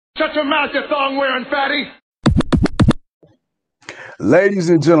Shut your mouth, you thong-wearing fatty! Ladies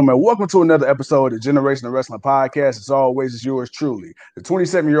and gentlemen, welcome to another episode of the Generation of Wrestling Podcast. As always, it's yours truly, the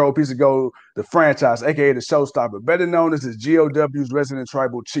 27-year-old piece of gold, the franchise, aka the showstopper, better known as the GOW's resident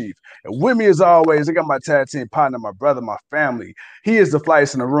tribal chief. And with me, as always, I got my tag team partner, my brother, my family. He is the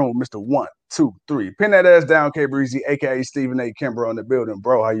flyest in the room, Mr. 1, 2, 3. Pin that ass down, K Breezy, aka Stephen A. Kimber on the building.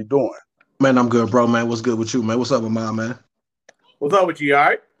 Bro, how you doing? Man, I'm good, bro, man. What's good with you, man? What's up with mine, man? What's up with you, all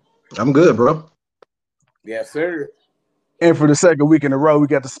right? I'm good, bro. Yes, sir. And for the second week in a row, we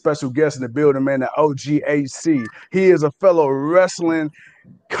got the special guest in the building, man, the OGAC. He is a fellow wrestling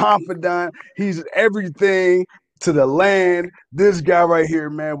confidant. He's everything to the land. This guy right here,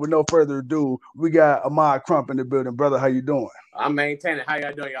 man, with no further ado, we got Ahmad Crump in the building. Brother, how you doing? I'm maintaining. How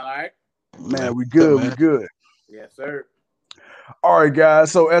y'all doing? Y'all all right? Man, we good. We good. Yes, sir. All right,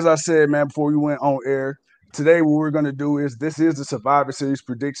 guys. So as I said, man, before we went on air, today what we're going to do is this is the Survivor Series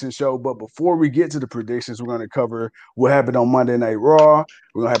prediction show. But before we get to the predictions, we're going to cover what happened on Monday Night Raw.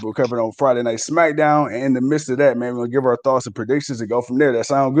 We're going to have it covered on Friday Night SmackDown. And in the midst of that, man, we're going to give our thoughts and predictions and go from there. That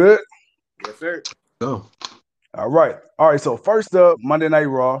sound good? Yes, sir. Go. All right. So first up, Monday Night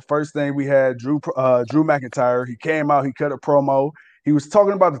Raw. First thing we had Drew McIntyre. He came out. He cut a promo. He was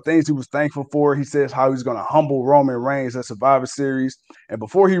talking about the things he was thankful for. He says how he's going to humble Roman Reigns at Survivor Series. And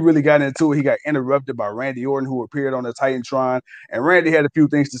before he really got into it, he got interrupted by Randy Orton, who appeared on the Titantron. And Randy had a few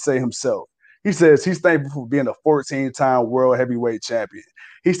things to say himself. He says he's thankful for being a 14-time World Heavyweight Champion.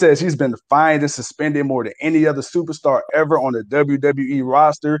 He says he's been fined and suspended more than any other superstar ever on the WWE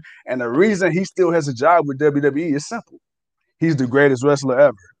roster. And the reason he still has a job with WWE is simple. He's the greatest wrestler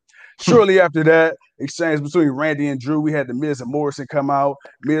ever. Shortly after that exchange between Randy and Drew, we had the Miz and Morrison come out.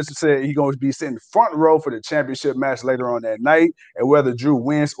 Miz said he's going to be sitting front row for the championship match later on that night. And whether Drew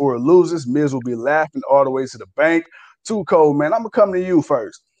wins or loses, Miz will be laughing all the way to the bank. Too cold, man. I'm going to come to you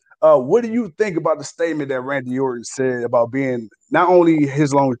first. What do you think about the statement that Randy Orton said about being not only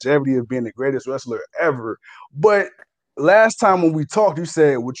his longevity of being the greatest wrestler ever, but last time when we talked, you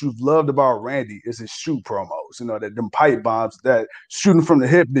said what you've loved about Randy is his shoot promos, that them pipe bombs, that shooting from the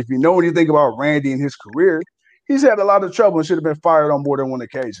hip. And if you know anything about Randy and his career, he's had a lot of trouble and should have been fired on more than one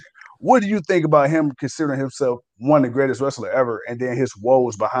occasion. What do you think about him considering himself one of the greatest wrestler ever and then his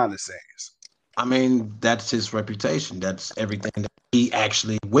woes behind the scenes? I mean, that's his reputation. That's everything that he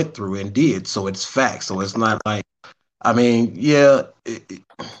actually went through and did. So it's facts. So it's not like, I mean, yeah,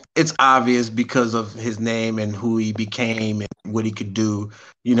 it's obvious because of his name and who he became and what he could do,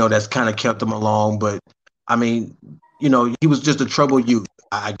 that's kind of kept him along. But I mean, he was just a troubled youth.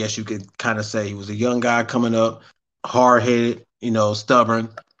 I guess you could kind of say he was a young guy coming up, hard-headed, stubborn,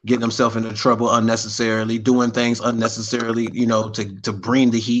 getting himself into trouble unnecessarily, doing things unnecessarily, to bring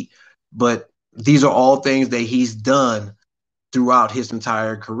the heat. But these are all things that he's done throughout his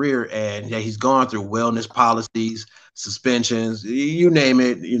entire career, and that he's gone through wellness policies, suspensions, you name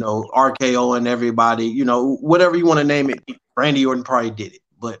it, RKO and everybody, whatever you want to name it. Randy Orton probably did it.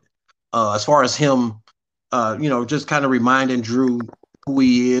 But as far as him, just kind of reminding Drew who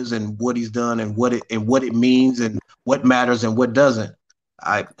he is and what he's done and what it means and what matters and what doesn't,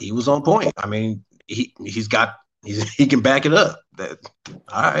 he was on point. I mean, he can back it up.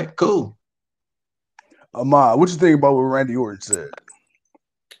 All right, cool. Ahmad, what you think about what Randy Orton said?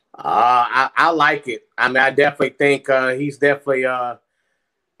 I like it. I mean, I definitely think he's definitely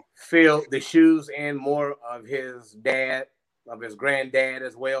filled the shoes and more of his dad, of his granddad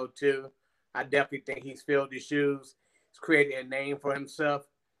as well too. I definitely think he's filled the shoes. He's created a name for himself.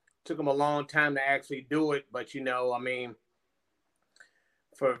 Took him a long time to actually do it, but I mean,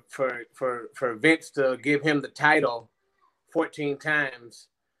 for Vince to give him the title 14 times.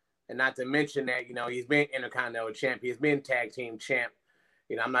 And not to mention that, he's been Intercontinental Champ. He's been Tag Team Champ.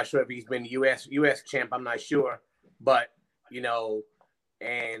 I'm not sure if he's been US Champ. I'm not sure. But,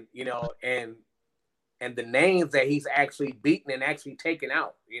 and the names that he's actually beaten and actually taken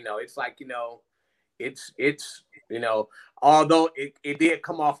out, it's like, it's although it did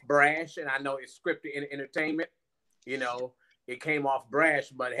come off brash, and I know it's scripted in entertainment, it came off brash.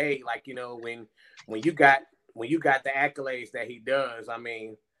 But, hey, like, when you got the accolades that he does, I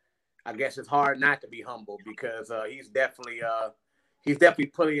mean, I guess it's hard not to be humble because he's definitely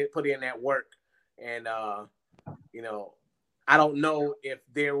put in that work. And, I don't know if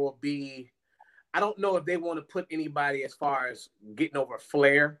there will be – I don't know if they want to put anybody as far as getting over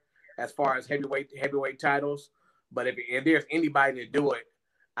Flair as far as heavyweight titles. But if there's anybody to do it,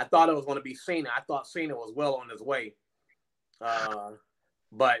 I thought it was going to be Cena. I thought Cena was well on his way.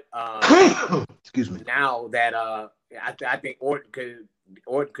 But excuse me. Now that I think Orton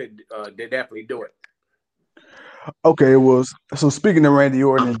could definitely do it. Okay, it was. So speaking of Randy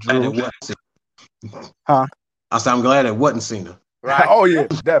Orton I'm and glad Drew, it wasn't Cena. huh? I said I'm glad it wasn't Cena. Right. Oh yeah,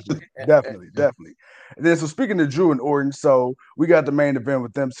 definitely, definitely, definitely. And then so speaking of Drew and Orton, so we got the main event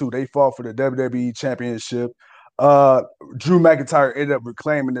with them too. They fought for the WWE Championship. Uh, Drew McIntyre ended up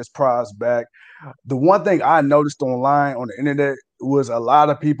reclaiming this prize back. The one thing I noticed online on the internet was a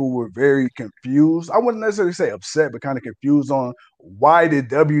lot of people were very confused. I wouldn't necessarily say upset, but kind of confused on why did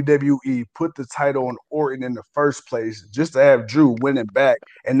WWE put the title on Orton in the first place, just to have Drew winning back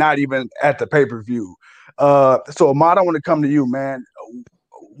and not even at the pay-per-view. So Ahmad, I want to come to you, man.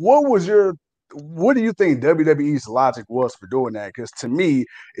 What was your what do you think WWE's logic was for doing that? Because to me,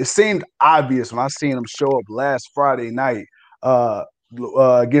 it seemed obvious when I seen him show up last Friday night. Uh,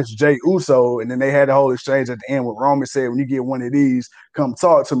 against Jay Uso, and then they had the whole exchange at the end where Roman said, "When you get one of these, come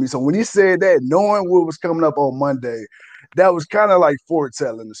talk to me." So when he said that, knowing what was coming up on Monday, that was kind of like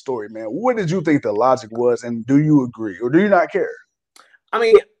foretelling the story, man. What did you think the logic was, and do you agree or do you not care? I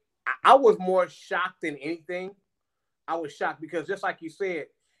mean, I was more shocked than anything. I was shocked because just like you said,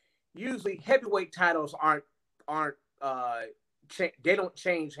 usually heavyweight titles aren't they don't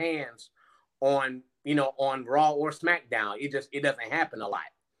change hands on on Raw or SmackDown. It doesn't happen a lot,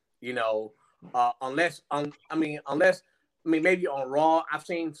 you know, unless maybe on Raw I've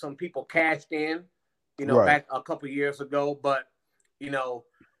seen some people cashed in, Right. back a couple years ago, but you know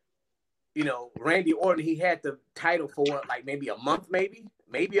Randy Orton, he had the title for what, like maybe a month, maybe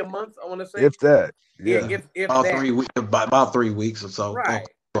a month. I want to say If that, yeah, yeah. if About that. 3 weeks, about 3 weeks or so. Right.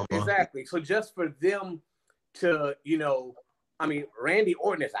 Or a month. Exactly. So just for them to, Randy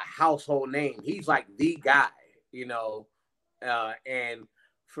Orton is a household name. He's like the guy, and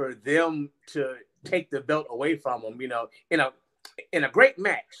for them to take the belt away from him, in a great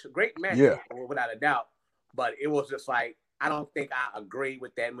match, Yeah. without a doubt. But it was just like, I don't think I agree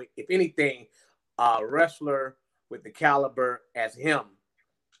with that. If anything, a wrestler with the caliber as him,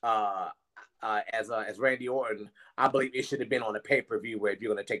 as Randy Orton, I believe it should have been on a pay-per-view where if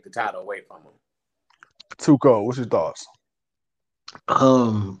you're going to take the title away from him. Tuco, what's your thoughts?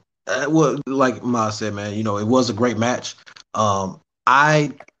 Well, like Ma said, man, it was a great match.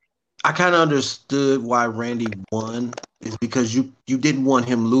 I kind of understood why Randy won is because you didn't want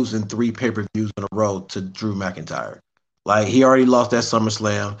him losing 3 pay-per-views in a row to Drew McIntyre. Like, he already lost that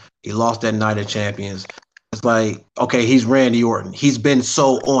SummerSlam. He lost that Night of Champions. It's like, okay, he's Randy Orton. He's been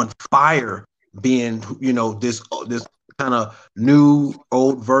so on fire being, this kind of new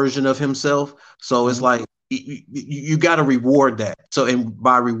old version of himself. So it's like, you got to reward that. So, and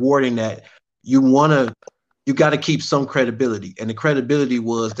by rewarding that, you got to keep some credibility. And the credibility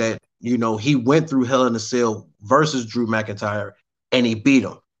was that, he went through Hell in a Cell versus Drew McIntyre and he beat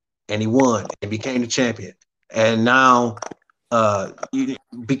him and he won and became the champion. And now,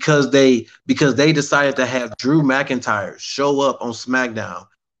 because they decided to have Drew McIntyre show up on SmackDown,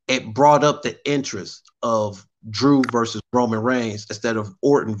 it brought up the interest of Drew versus Roman Reigns instead of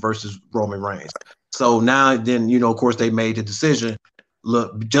Orton versus Roman Reigns. So now, then, of course, they made the decision.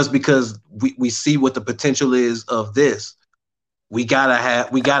 Look, just because we see what the potential is of this, we gotta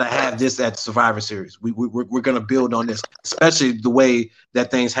have this at Survivor Series. We're gonna build on this, especially the way that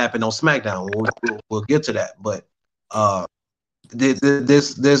things happen on SmackDown. We'll get to that, but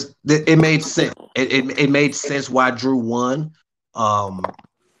it made sense. It made sense why Drew won.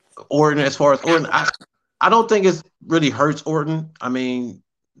 Orton, as far as Orton, I don't think it really hurts Orton. I mean,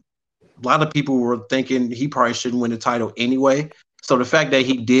 a lot of people were thinking he probably shouldn't win the title anyway. So the fact that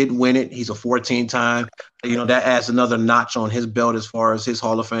he did win it, he's a 14-time, that adds another notch on his belt as far as his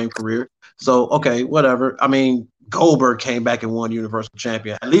Hall of Fame career. So, okay, whatever. I mean, Goldberg came back and won Universal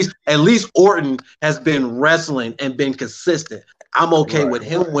Champion. At least Orton has been wrestling and been consistent. I'm okay with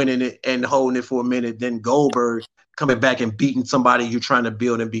him winning it and holding it for a minute, then Goldberg coming back and beating somebody you're trying to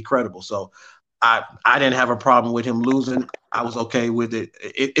build and be credible. So I didn't have a problem with him losing. I was okay with it.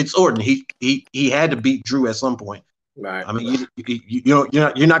 It's Orton. He had to beat Drew at some point. Right. I mean,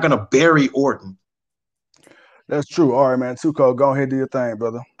 you're not going to bury Orton. That's true. All right, man. Tuco, go ahead and do your thing,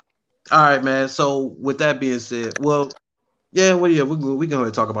 brother. All right, man. So with that being said, we can go ahead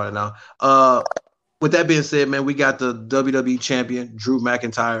and talk about it now. With that being said, man, we got the WWE champion, Drew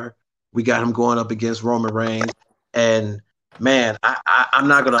McIntyre. We got him going up against Roman Reigns. And, man, I'm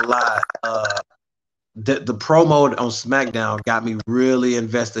not going to lie. The promo on SmackDown got me really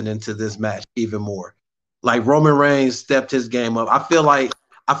invested into this match even more. Like, Roman Reigns stepped his game up. I feel like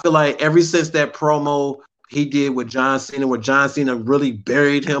ever since that promo he did with John Cena, where John Cena really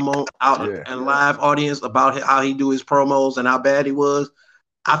buried him out in live audience about how he do his promos and how bad he was.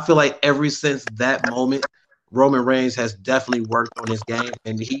 I feel like ever since that moment, Roman Reigns has definitely worked on his game,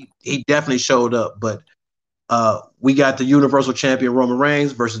 and he definitely showed up. But We got the Universal Champion Roman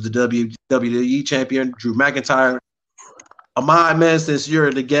Reigns versus the WWE Champion Drew McIntyre. Ahmad, man, since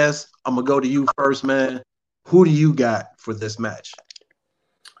you're the guest, I'm gonna go to you first, man. Who do you got for this match?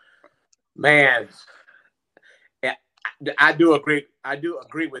 Man, yeah, I do agree. I do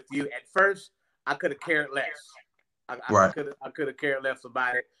agree with you. At first, I could have cared less. I could have cared less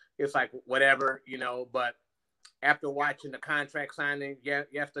about it. It's like whatever, But after watching the contract signing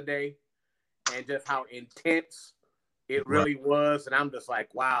yesterday, and just how intense it really was, and I'm just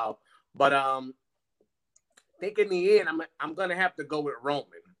like, wow. But I think in the end, I'm gonna have to go with Roman.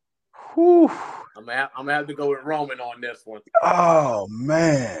 Whew. I'm gonna have to go with Roman on this one. Oh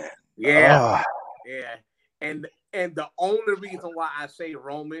man. Yeah. Yeah. And the only reason why I say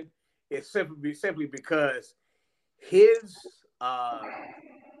Roman is simply because his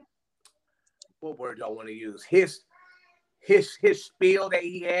what word do I want to use? His spiel that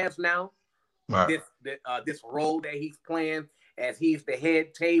he has now, right. This role that he's playing as he's the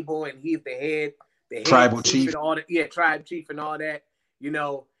head table and he's the head tribal chief and all that. Yeah, tribe chief and all that.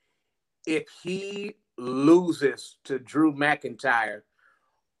 If he loses to Drew McIntyre,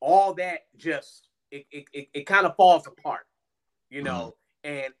 all that just it kind of falls apart,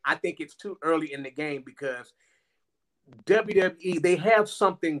 And I think it's too early in the game because WWE, they have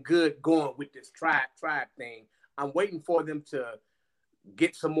something good going with this tribe thing. I'm waiting for them to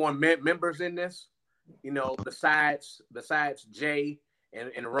get some more members in this, besides Jay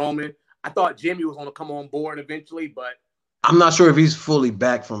and Roman. I thought Jimmy was going to come on board eventually, but I'm not sure if he's fully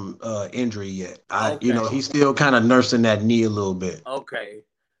back from injury yet. He's still kind of nursing that knee a little bit. Okay,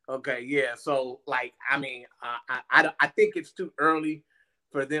 yeah. So, I think it's too early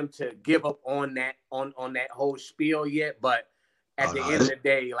for them to give up on that whole spiel yet. But at the end of the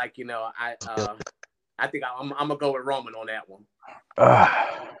day, I think I'm gonna go with Roman on that one. All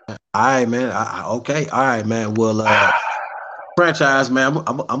right, man. Okay. All right, man. Well, franchise, man,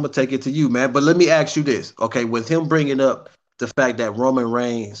 I'm gonna take it to you, man. But let me ask you this, okay? With him bringing up the fact that Roman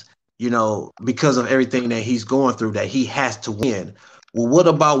Reigns, because of everything that he's going through, that he has to win. Well, what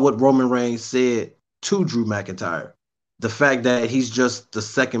about what Roman Reigns said to Drew McIntyre? The fact that he's just the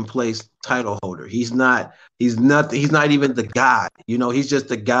second place title holder. He's not even the guy. He's just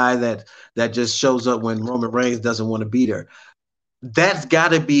the guy that just shows up when Roman Reigns doesn't want to be there. That's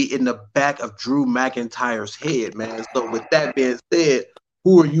got to be in the back of Drew McIntyre's head, man. So with that being said,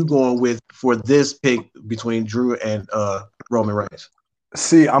 who are you going with for this pick between Drew and Roman Reigns?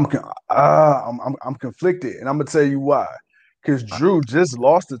 See, I'm conflicted, and I'm gonna tell you why. Because Drew just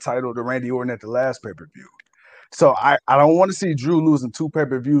lost the title to Randy Orton at the last pay-per-view. So I don't want to see Drew losing 2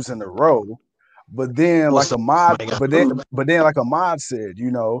 pay-per-views in a row. But then, like Ahmad said,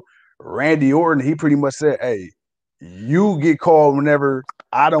 Randy Orton, he pretty much said, "Hey, you get called whenever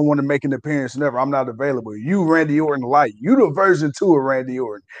I don't want to make an appearance. Whenever I'm not available. You, Randy Orton, you the version 2 of Randy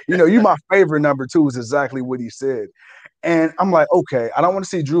Orton. You my favorite number 2," is exactly what he said. And I'm like, okay, I don't want to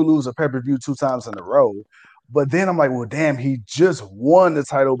see Drew lose a pay-per-view 2 times in a row. But then I'm like, well, damn, he just won the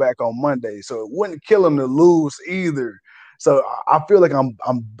title back on Monday, so it wouldn't kill him to lose either. So I feel like I'm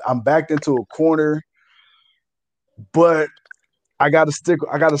backed into a corner, but I gotta stick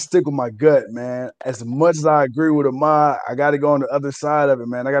with my gut, man. As much as I agree with Ahmad, I gotta go on the other side of it,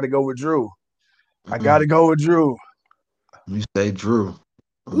 man. I gotta go with Drew. I gotta go with Drew. You say Drew.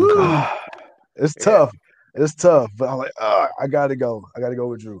 It's tough. It's tough, but I'm like, I gotta go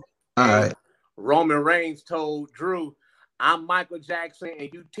with Drew. All right. Roman Reigns told Drew, "I'm Michael Jackson and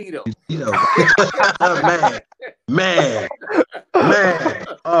you Tito." man.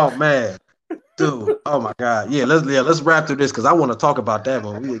 Oh man, dude. Oh my God. Yeah. Let's wrap through this because I want to talk about that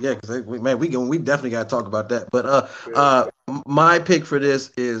one. We definitely got to talk about that. But my pick for this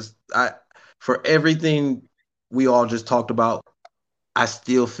is for everything we all just talked about. I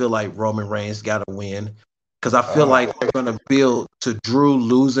still feel like Roman Reigns got to win. Because I feel like they're going to build to Drew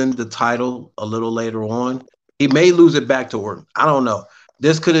losing the title a little later on. He may lose it back to Orton. I don't know.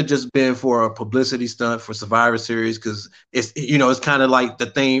 This could have just been for a publicity stunt for Survivor Series because it's kind of like the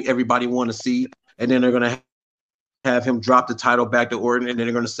thing everybody want to see. And then they're going to have him drop the title back to Orton, and then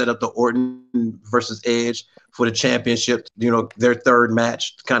they're going to set up the Orton versus Edge for the championship, their third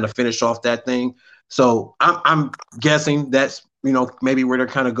match to kind of finish off that thing. So I'm guessing that's, maybe where they're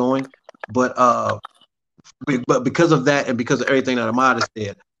kind of going. But because of that and because of everything that Ahmad has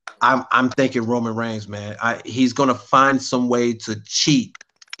said, I'm thinking Roman Reigns, man. He's going to find some way to cheat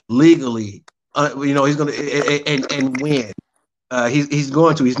legally. He's going to and win. He's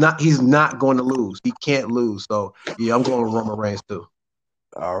going to. He's not going to lose. He can't lose. So yeah, I'm going with Roman Reigns too.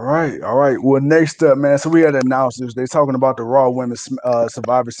 All right, all right. Well, next up, man. So we had announcers. They talking about the Raw Women's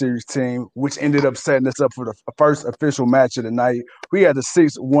Survivor Series team, which ended up setting us up for the first official match of the night. We had the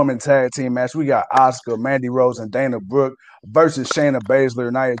 6-woman tag team match. We got Asuka, Mandy Rose, and Dana Brooke versus Shayna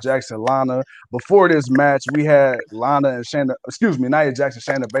Baszler, Nia Jackson, Lana. Before this match, we had Nia Jackson,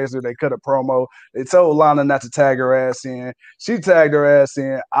 Shayna Baszler. They cut a promo. They told Lana not to tag her ass in. She tagged her ass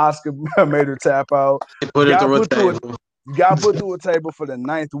in. Asuka made her tap out. They put it through a table. Got put through a table for the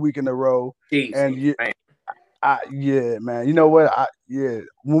 9th week in a row. Jeez, And man. yeah, man. You know what?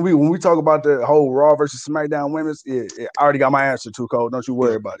 When we talk about the whole Raw versus SmackDown women's, I already got my answer too, Cole. Don't you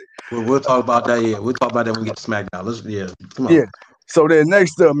worry about it. We'll talk about that. Yeah, we'll talk about that when we get to SmackDown. Come on. Yeah. So then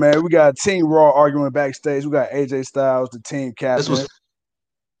next up, man, we got Team Raw arguing backstage. We got AJ Styles, the team captain.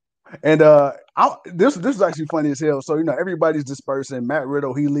 And this is actually funny as hell. So, everybody's dispersing. Matt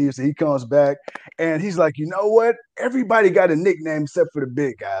Riddle, he leaves, he comes back, and he's like, you know what? Everybody got a nickname except for the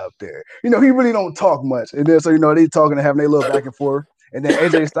big guy up there. He really don't talk much. And then, so, they talking and having their little back and forth. And then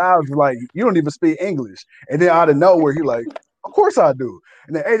AJ Styles is like, you don't even speak English. And then out of nowhere, he like, of course I do.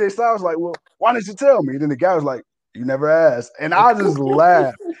 And then AJ Styles was like, well, why didn't you tell me? And then the guy was like, you never asked. And I just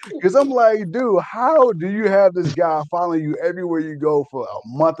laughed because I'm like, dude, how do you have this guy following you everywhere you go for a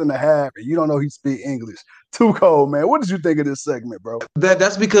month and a half and you don't know he speak English? Too cold, man. What did you think of this segment, bro?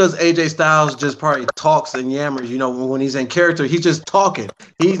 That's because AJ Styles just probably talks and yammers. When he's in character, he's just talking.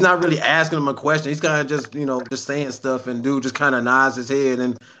 He's not really asking him a question. He's kind of just, just saying stuff, and dude just kind of nods his head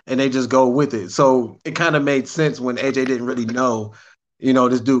and they just go with it. So it kind of made sense when AJ didn't really know,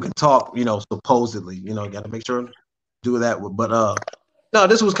 this dude can talk, supposedly. You got to make sure to do that with. But no,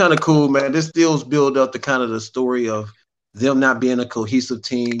 this was kind of cool, man. This still build up the kind of the story of them not being a cohesive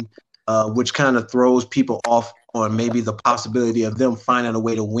team. Which kind of throws people off on maybe the possibility of them finding a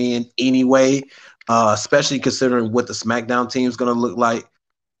way to win anyway, especially considering what the SmackDown team is going to look like.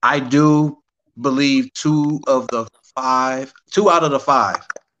 I do believe 2 out of the 5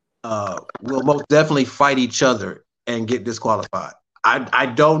 will most definitely fight each other and get disqualified. I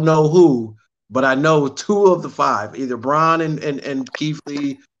don't know who, but I know 2 of the 5, either Braun and Keith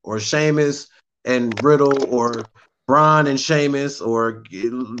Lee, or Sheamus and Riddle, or Braun and Sheamus, or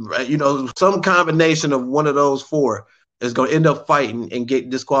some combination of one of those 4 is going to end up fighting and get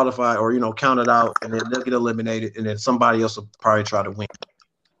disqualified, or counted out, and then they'll get eliminated, and then somebody else will probably try to win.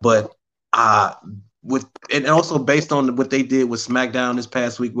 But and also based on what they did with SmackDown this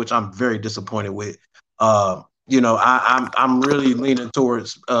past week, which I'm very disappointed with. I'm really leaning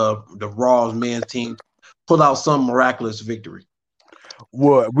towards the Raw's men's team pull out some miraculous victory.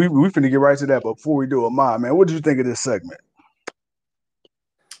 Well, we finna get right to that, but before we do it, man, what did you think of this segment?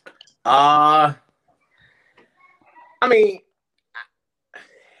 I mean,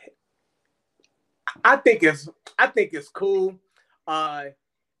 I think it's cool. I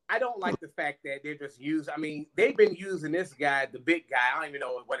don't like the fact that they're just using. I mean, they've been using this guy, the big guy. I don't even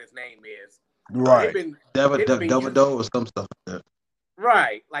know what his name is. Right. Devado or some stuff like that.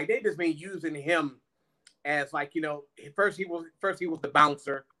 Right. Like they've just been using him as like, first he was the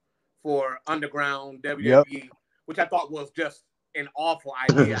bouncer for Underground WWE, which I thought was just an awful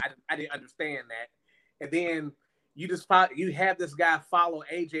idea. I didn't understand that. And then you have this guy follow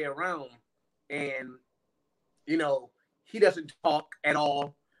AJ around, and he doesn't talk at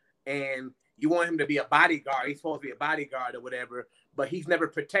all, and you want him to be a bodyguard. He's supposed to be a bodyguard or whatever, but he's never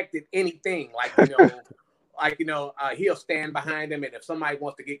protected anything. He'll stand behind him, and if somebody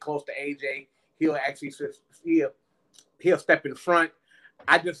wants to get close to AJ, he'll actually he'll step in front.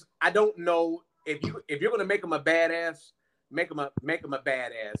 I don't know if you're gonna make him a badass, make him a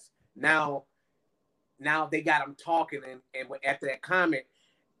badass. Now they got him talking, and after that comment,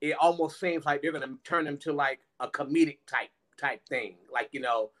 it almost seems like they're gonna turn him to like a comedic type thing. Like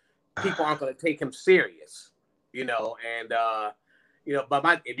people aren't gonna take him serious, and but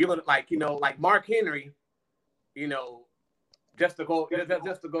if you're gonna like Mark Henry, just to go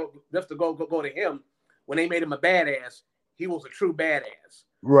to him, when they made him a badass, he was a true badass.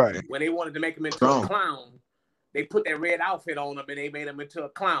 Right. When they wanted to make him into a clown, they put that red outfit on him and they made him into a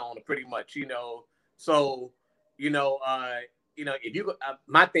clown, pretty much. So if you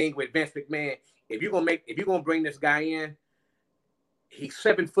my thing with Vince McMahon, if you're gonna bring this guy in, he's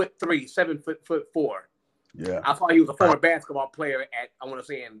 7'3", 7'4". Yeah. I thought he was a former basketball player at, I want to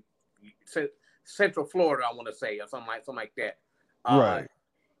say, in Central Florida, I want to say, or something like that. Right.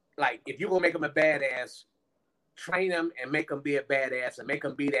 Like, if you're going to make him a badass, train him and make him be a badass and make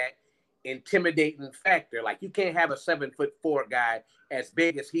him be that intimidating factor. Like, you can't have a 7'4" guy as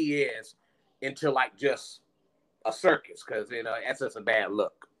big as he is into, like, just a circus, because, that's just a bad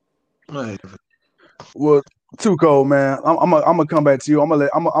look. Well, Too cold, man. I'm gonna come back to you. I'm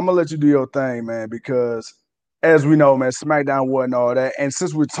gonna let you do your thing, man, because as we know, man, SmackDown wasn't all that. And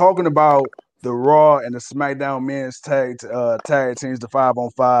since we're talking about the Raw and the SmackDown men's tag teams, the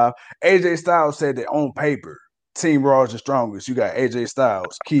 5-on-5, AJ Styles said that on paper, Team Raw is the strongest. You got AJ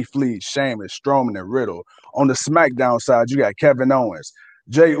Styles, Keith Lee, Sheamus, Strowman, and Riddle. On the SmackDown side, you got Kevin Owens,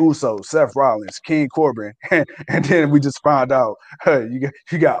 Jay Uso, Seth Rollins, King Corbin, and then we just found out you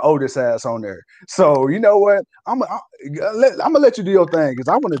got Otis ass on there. So you know what? I'm gonna let you do your thing because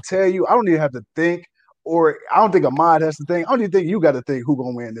I want to tell you I don't even have to think, or I don't think a mod has to think. I don't even think you got to think who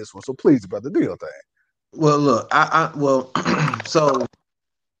gonna win this one. So please, brother, do your thing. Well, look, so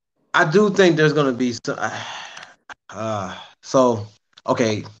I do think there's gonna be some. So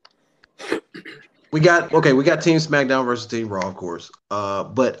okay, we got Team SmackDown versus Team Raw, of course.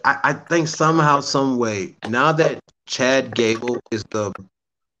 But I think somehow, some way, now that Chad Gable is the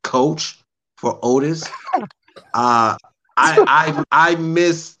coach for Otis, I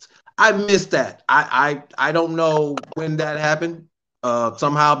missed that. I don't know when that happened.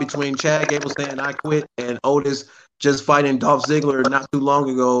 Somehow between Chad Gable saying I quit and Otis just fighting Dolph Ziggler not too long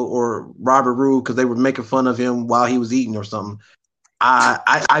ago, or Robert Roode because they were making fun of him while he was eating or something.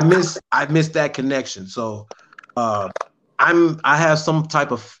 I miss that connection. So I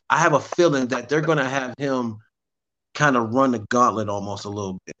have a feeling that they're gonna have him kind of run the gauntlet almost a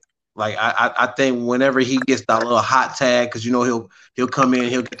little bit. Like I think whenever he gets that little hot tag, because you know he'll come in,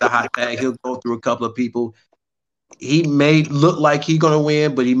 he'll get the hot tag, he'll go through a couple of people. He may look like he's gonna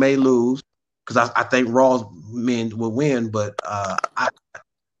win, but he may lose because I think Raw's men will win. But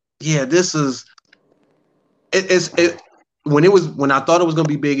this is it. When I thought it was gonna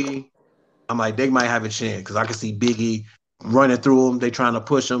be Big E, I'm like they might have a chance because I can see Big E running through them. They trying to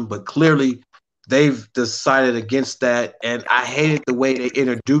push him, but clearly they've decided against that. And I hated the way they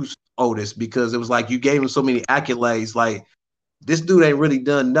introduced Otis because it was like you gave him so many accolades. Like this dude ain't really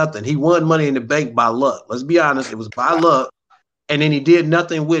done nothing. He won Money in the Bank by luck. Let's be honest, it was by luck, and then he did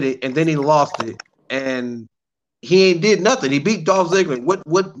nothing with it, and then he lost it, and he ain't did nothing. He beat Dolph Ziggler.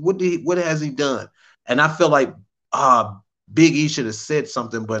 What has he done? And I feel like Big E should have said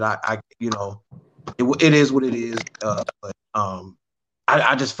something, but it is what it is.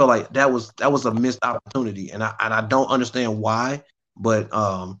 I just felt like that was a missed opportunity, and I don't understand why. But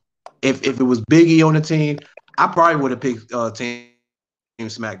if it was Big E on the team, I probably would have picked Team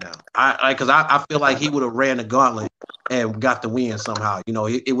SmackDown. Because I feel like he would have ran the gauntlet and got the win somehow. You know,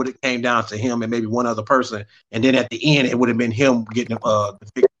 it would have came down to him and maybe one other person, and then at the end it would have been him getting the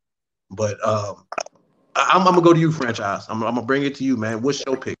victory. But I'm gonna go to you, franchise. I'm gonna bring it to you, man. What's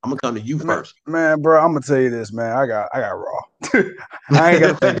your pick? I'm gonna come to you first. Man, bro, I'm gonna tell you this, man. I got Raw. I ain't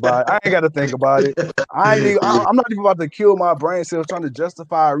gotta think about it. I'm not even about to kill my brain cells trying to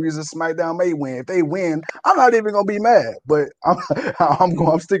justify a reason SmackDown may win. If they win, I'm not even gonna be mad. But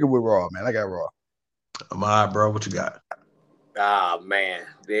I'm sticking with Raw, man. I got Raw. I'm all right, bro. What you got? Oh man,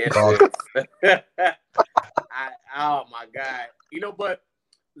 oh my God. You know, but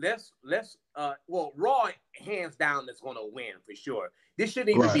let's Raw hands down is gonna win for sure. This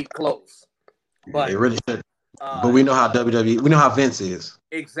shouldn't even be close. But it really should. But we know how WWE, we know how Vince is.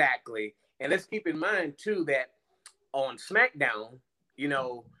 Exactly. And let's keep in mind too that on SmackDown, you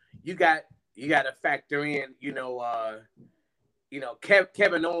know, you got to factor in,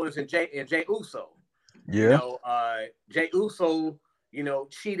 Kevin Owens and Jay Uso. Yeah. Jay Uso,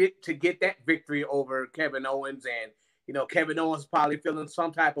 cheated to get that victory over Kevin Owens, and Kevin Owens probably feeling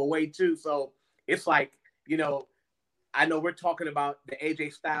some type of way too. So it's like, I know we're talking about the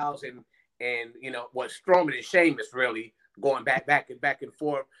AJ Styles and what Strowman and Sheamus really going back and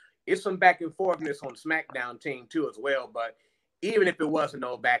forth. It's some back and forthness on SmackDown team too as well. But even if it wasn't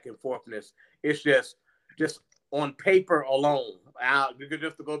no back and forthness, it's just on paper alone.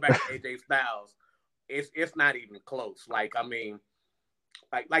 Just to go back to AJ Styles, it's not even close. Like, I mean,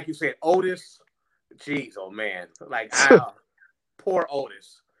 like you said, Otis. Jeez, oh man, poor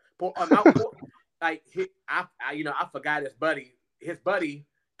Otis. I forgot his buddy. His buddy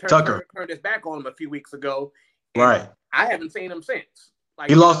turned his back on him a few weeks ago. Right. I haven't seen him since. Like,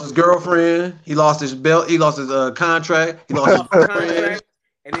 he lost his girlfriend. He lost his belt. He lost his contract. He lost his contract.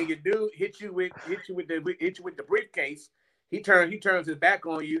 And then your dude hit you with the briefcase. He turns his back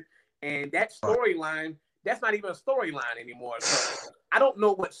on you, and that storyline. That's not even a storyline anymore. So I don't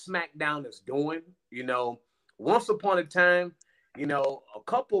know what SmackDown is doing. Once upon a time, a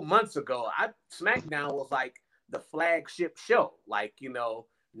couple months ago, SmackDown was like the flagship show. Like,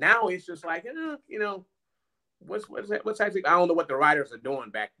 now it's just like, what's actually, I don't know what the writers are doing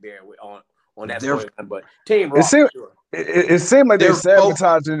back there on that They're storyline. But Team It Raw, seemed for sure. it seemed like they they're both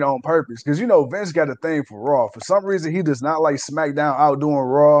sabotaged it on purpose because Vince got a thing for Raw. For some reason, he does not like SmackDown outdoing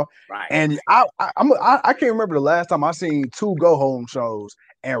Raw. Right. And I can't remember the last time I seen two go home shows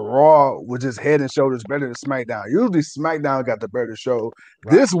and Raw was just head and shoulders better than SmackDown. Usually SmackDown got the better show.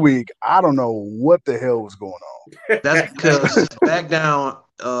 Right. This week, I don't know what the hell was going on. That's because SmackDown,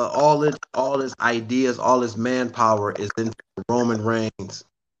 all its ideas, all its manpower is into Roman Reigns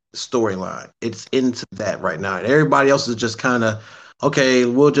storyline. It's into that right now, and everybody else is just kind of okay.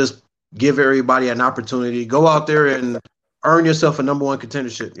 We'll just give everybody an opportunity. Go out there and earn yourself a number one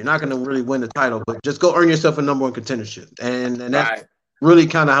contendership. You're not going to really win the title, but just go earn yourself a number one contendership, and that's Right. really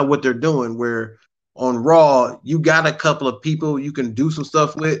kind of what they're doing. Where on Raw, you got a couple of people you can do some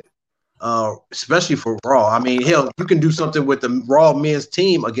stuff with. Especially for Raw. I mean, hell, you can do something with the Raw men's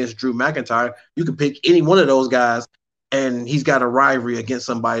team against Drew McIntyre. You can pick any one of those guys, and he's got a rivalry against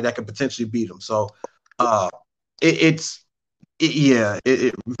somebody that could potentially beat him. So, Vince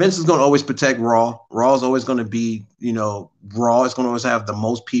is going to always protect Raw. Raw is always going to be, Raw is going to always have the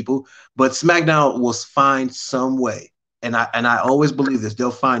most people. But SmackDown will find some way, and I always believe this. They'll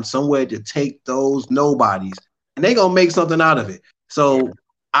find some way to take those nobodies, and they're gonna make something out of it. So.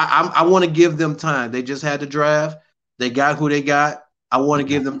 I want to give them time. They just had the draft. They got who they got. I want to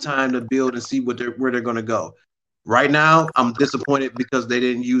give them time to build and see where they're going to go. Right now, I'm disappointed because they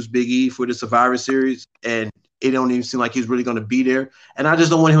didn't use Big E for the Survivor Series, and it don't even seem like he's really going to be there. And I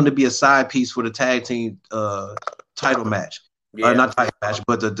just don't want him to be a side piece for the tag team title match. Yeah. Not title match,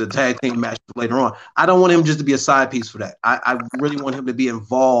 but the tag team match later on. I don't want him just to be a side piece for that. I really want him to be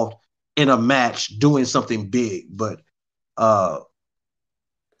involved in a match doing something big. But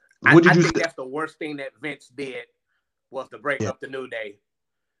I think that's the worst thing that Vince did was to break up the New Day.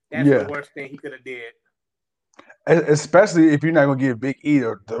 That's the worst thing he could have did. Especially if you're not going to give Big E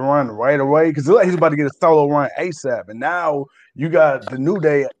the run right away, because he's about to get a solo run ASAP. And now you got the New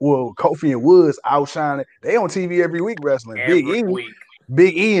Day, Kofi and Woods outshining. They on TV every week wrestling.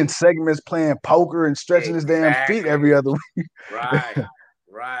 Big E in segments playing poker and stretching his damn feet every other week.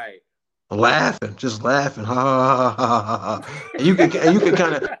 Right. Just laughing, ha ha ha ha ha. And you can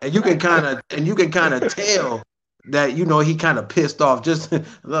kind of tell that he kind of pissed off. Just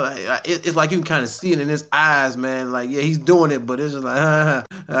it's like you can kind of see it in his eyes, man. Like he's doing it, but it's just like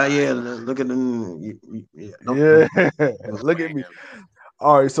look at him, look at me.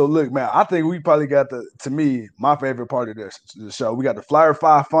 All right, so look, man, I think we probably got to me, my favorite part of the show. We got the Flyer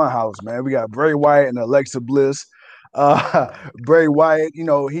 5 Funhouse, man. We got Bray Wyatt and Alexa Bliss. Bray Wyatt,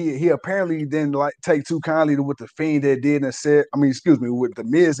 he apparently didn't take too kindly to what the Fiend had did and said. What the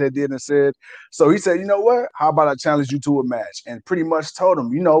Miz had did and said. So he said, you know what? How about I challenge you to a match? And pretty much told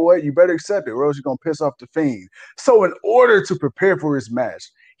him, you know what? You better accept it, or else you're gonna piss off the Fiend. So in order to prepare for his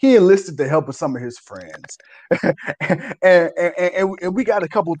match, he enlisted the help of some of his friends. and we got a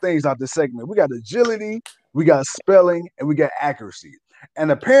couple things out this segment. We got agility, we got spelling, and we got accuracy.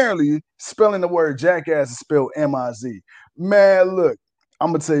 And apparently, spelling the word jackass is spelled M-I-Z. Man, look, I'm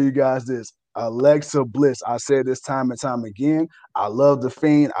going to tell you guys this. Alexa Bliss, I said this time and time again, I love the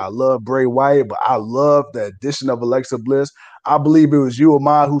Fiend, I love Bray Wyatt, but I love the addition of Alexa Bliss. I believe it was you,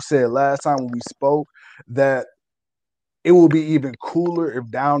 Ahmad, who said last time when we spoke that it will be even cooler if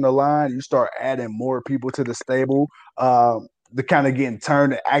down the line you start adding more people to the stable, the kind of getting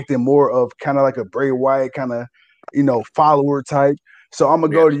turned and acting more of kind of like a Bray Wyatt kind of, follower type. So I'm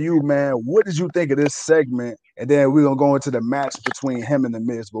going to go to you, man. What did you think of this segment? And then we're going to go into the match between him and The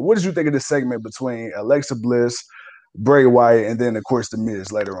Miz. But what did you think of this segment between Alexa Bliss, Bray Wyatt, and then, of course, The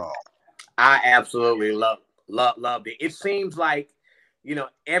Miz later on? I absolutely loved it. It seems like,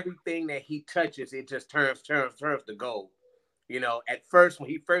 everything that he touches, it just turns to gold. At first, when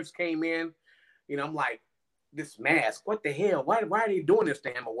he first came in, I'm like, this mask, what the hell? Why are they doing this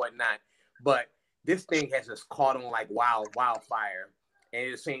to him or whatnot? But this thing has just caught on like wildfire. And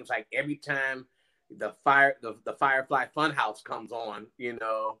it seems like every time the Firefly Funhouse comes on,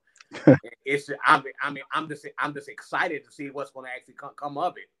 it's I'm just excited to see what's going to actually come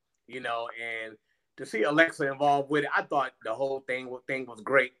of it, and to see Alexa involved with it. I thought the whole thing was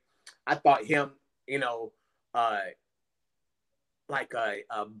great. I thought him,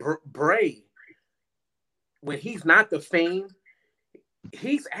 Bray, when he's not the Fiend,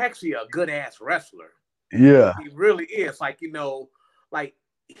 he's actually a good ass wrestler. Yeah, he really is. Like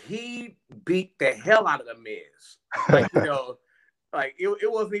he beat the hell out of the Miz. It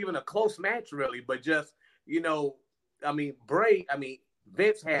wasn't even a close match really, but just Bray.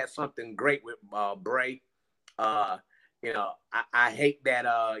 Vince has something great with Bray. I hate that.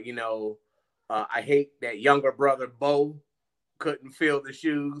 I hate that younger brother Bo couldn't fill the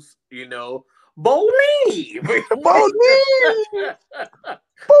shoes, believe.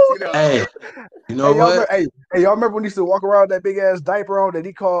 Hey, you know what? Y'all remember when he used to walk around with that big ass diaper on that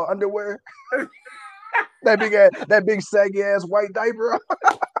he called underwear? that big saggy ass white diaper on.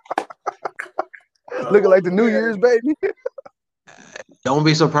 Looking like the New Year's baby. Don't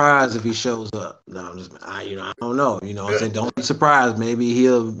be surprised if he shows up. No, I don't know. I'm saying, don't be surprised. Maybe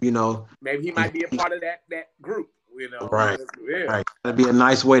he'll, maybe he might be a part of that group. Right. Yeah. Right. That'd be a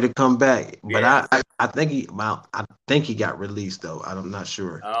nice way to come back. But Yeah. I think he got released though. I'm not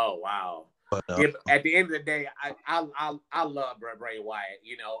sure. Oh wow. But at the end of the day, I love Bray Wyatt.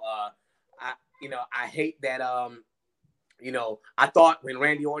 I hate that. I thought when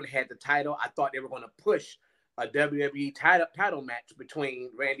Randy Orton had the title, I thought they were going to push a WWE title match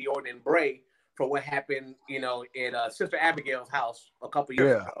between Randy Orton and Bray for what happened, at Sister Abigail's house a couple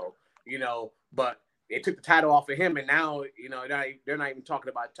years ago. But they took the title off of him, and now, they're not even talking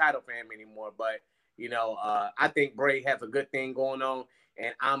about the title for him anymore. But, I think Bray has a good thing going on,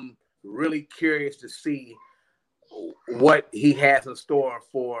 and I'm really curious to see what he has in store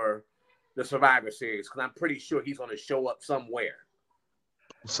for the Survivor Series, because I'm pretty sure he's going to show up somewhere.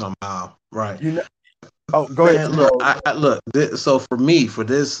 Somehow, right. Oh, go ahead. Look. So for me,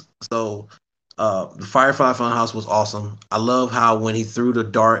 the Firefly Funhouse was awesome. I love how when he threw the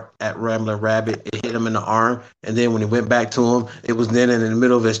dart at Rambler Rabbit, it hit him in the arm, and then when it went back to him, it was then in the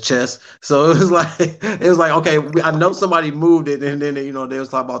middle of his chest. So it was like okay, I know somebody moved it, and then they was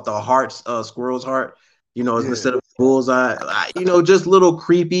talking about the hearts, squirrel's heart, instead of bullseye. Just little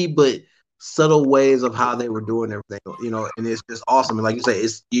creepy but subtle ways of how they were doing everything, and it's just awesome. And like you say,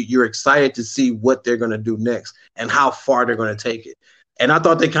 you're excited to see what they're going to do next and how far they're going to take it. And I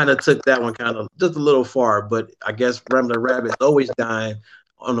thought they kind of took that one kind of just a little far, but I guess Rambler Rabbit's always dying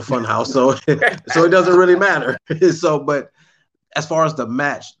on the Funhouse, so it doesn't really matter. But as far as the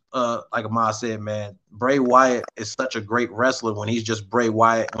match, like Ahmad said, man, Bray Wyatt is such a great wrestler when he's just Bray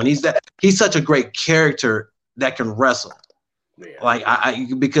Wyatt. When he's such a great character that can wrestle. Yeah.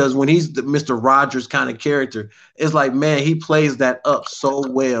 Like because when he's the Mr. Rogers kind of character, it's like, man, he plays that up so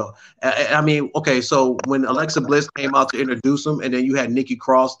well. I mean, okay, so when Alexa Bliss came out to introduce him, and then you had Nikki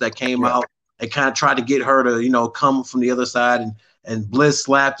Cross that came out and kind of tried to get her to, come from the other side, and Bliss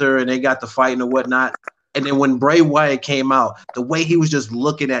slapped her, and they got the fighting and whatnot. And then when Bray Wyatt came out, the way he was just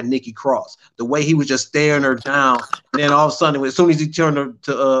looking at Nikki Cross, the way he was just staring her down, and then all of a sudden, as soon as he turned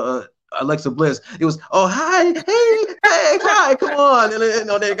to Alexa Bliss, it was, oh, hi, hey, hi, come on. And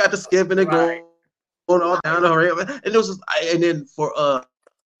they got the skip and it going all down to her. And it was just, and then for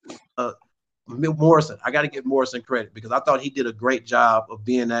Morrison, I got to give Morrison credit, because I thought he did a great job of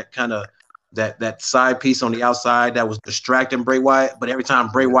being that kind of that side piece on the outside that was distracting Bray Wyatt. But every time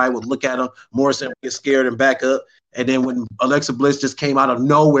Bray Wyatt would look at him, Morrison would get scared and back up. And then when Alexa Bliss just came out of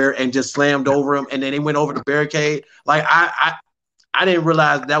nowhere and just slammed over him, and then they went over the barricade, like I didn't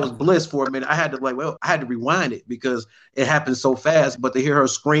realize that was Bliss for a minute. I had to rewind it because it happened so fast. But to hear her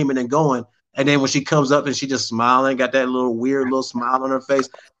screaming and going, and then when she comes up and she just smiling, got that little weird little smile on her face,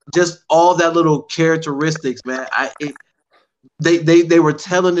 just all that little characteristics, man. They were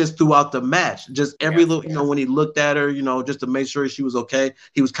telling this throughout the match. Just every little, when he looked at her, just to make sure she was okay.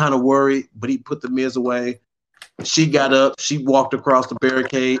 He was kind of worried, but he put the Miz away. She got up. She walked across the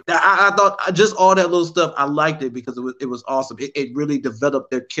barricade. I thought just all that little stuff. I liked it because it was awesome. It really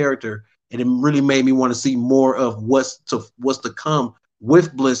developed their character, and it really made me want to see more of what's to come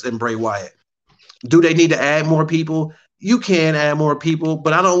with Bliss and Bray Wyatt. Do they need to add more people? You can add more people,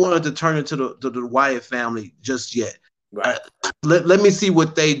 but I don't want it to turn into the Wyatt family just yet. Right. Let me see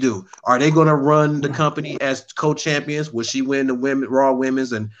what they do. Are they going to run the company as co-champions? Will she win the Raw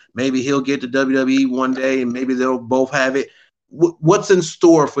Women's, and maybe he'll get the WWE one day, and maybe they'll both have it? What's in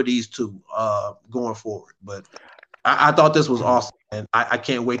store for these two going forward? But I thought this was awesome, and I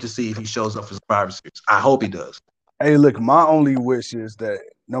can't wait to see if he shows up for Survivor Series. I hope he does. Hey, look, my only wish is that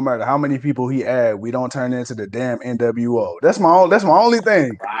no matter how many people he add, we don't turn into the damn NWO. That's my only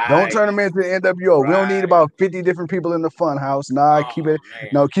thing. Right. Don't turn them into the NWO. Right. We don't need about 50 different people in the fun house. Nah, keep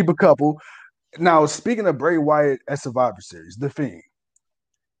a couple. Now, speaking of Bray Wyatt at Survivor Series, The Fiend,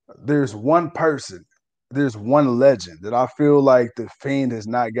 there's one person, there's one legend that I feel like The Fiend has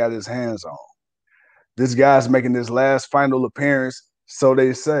not got his hands on. This guy's making his last final appearance, so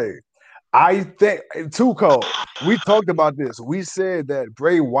they say. I think, too cold. We talked about this. We said that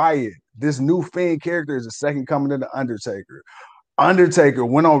Bray Wyatt, this new Fiend character, is the second coming of the Undertaker. Undertaker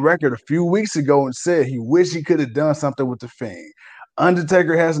went on record a few weeks ago and said he wished he could have done something with the Fiend.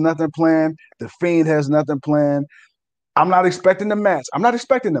 Undertaker has nothing planned. The Fiend has nothing planned. I'm not expecting the match.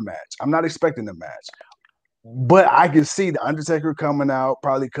 But I can see the Undertaker coming out,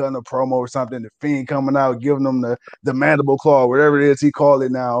 probably cutting a promo or something. The Fiend coming out, giving them the mandible claw, whatever it is he called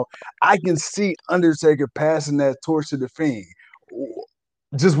it now. I can see Undertaker passing that torch to the Fiend.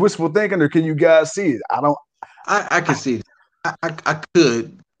 Just wishful thinking, or can you guys see it? I don't. I can see it. I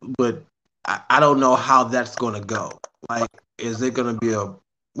could, but I don't know how that's going to go. Like, is it going to be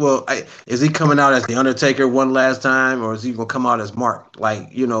is he coming out as the Undertaker one last time, or is he going to come out as Mark?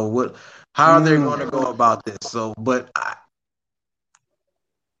 Like, what? How are they going to go about this? So, but I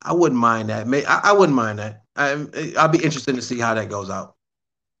wouldn't mind that. I wouldn't mind that. I'll be interested to see how that goes out.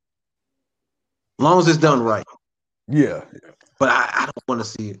 As long as it's done right. Yeah. But I don't want to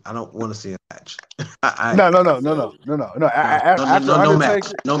see. I don't want to see a match. No.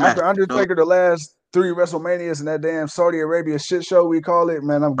 After Undertaker, the last 3 WrestleManias and that damn Saudi Arabia shit show we call it,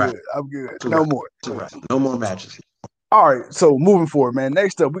 man, I'm good. I'm good. No more. No more matches. All right, so moving forward, man.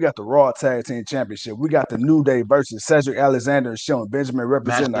 Next up, we got the Raw Tag Team Championship. We got the New Day versus Cedric Alexander and Shelton Benjamin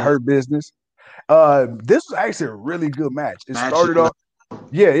representing the Hurt Business. This was actually a really good match. It started off.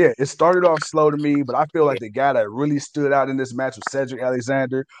 It started off slow to me, but I feel like the guy that really stood out in this match was Cedric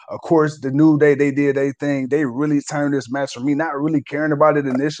Alexander. Of course, the New Day, they did their thing. They really turned this match from me not really caring about it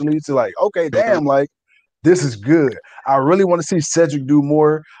initially to like, okay, damn, like, this is good. I really want to see Cedric do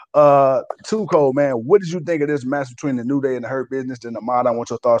more. Too Cold, man. What did you think of this match between the New Day and the Hurt Business? And Ahmad, I want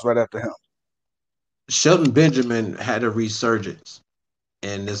your thoughts right after him. Shelton Benjamin had a resurgence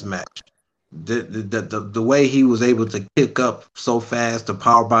in this match. The way he was able to kick up so fast to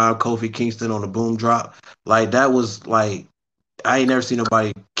powerbomb Kofi Kingston on the boom drop, like that was like I ain't never seen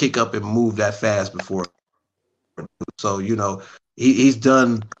nobody kick up and move that fast before. So he's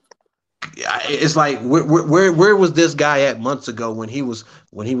done. It's like where was this guy at months ago when he was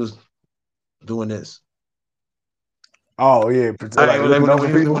doing this? Oh yeah,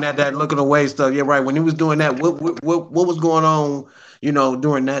 looking at that, looking away stuff. Yeah, right. When he was doing that, what was going on?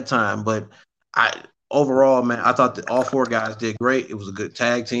 During that time. But overall, man, I thought that all 4 guys did great. It was a good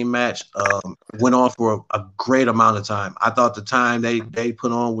tag team match. Went on for a great amount of time. I thought the time they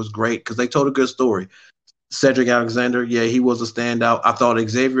put on was great because they told a good story. Cedric Alexander, yeah, he was a standout. I thought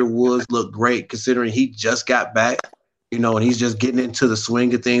Xavier Woods looked great considering he just got back, and he's just getting into the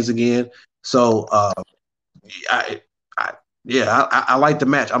swing of things again. So, I like the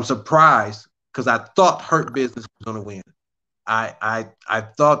match. I'm surprised because I thought Hurt Business was going to win. I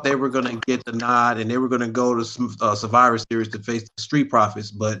thought they were going to get the nod and they were going to go to Survivor Series to face the Street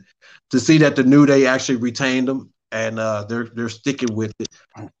Profits, but to see that the New Day actually retained them and they're sticking with it,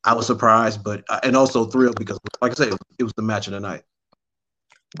 I was surprised, but and also thrilled because, like I said, it was the match of the night.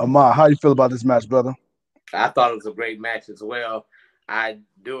 Ahmad, how you feel about this match, brother? I thought it was a great match as well. I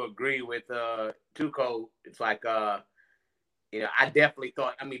do agree with Tuco. It's like I definitely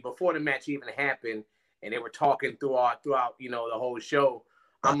thought. I mean, before the match even happened, and they were talking throughout the whole show,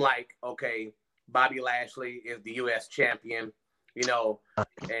 I'm like, okay, Bobby Lashley is the U.S. champion,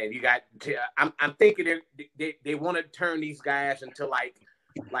 and you got. I'm thinking they want to turn these guys into like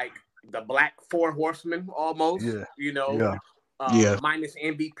the Black 4 Horsemen almost, minus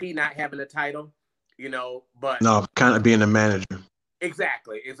MVP not having a title, but no, kind of being a manager.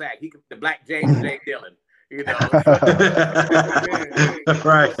 Exactly. The Black James J. Dillon.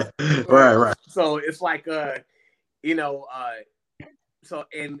 Right. So it's like, so,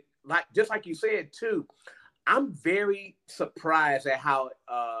 and like, just like you said too, I'm very surprised at how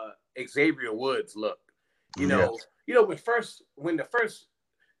Xavier Woods looked. When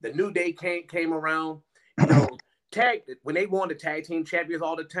the New Day came around, when they won the tag team champions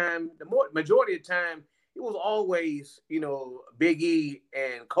all the time, majority of the time it was always, Big E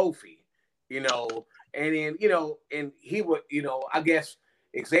and Kofi, and then, and he would, I guess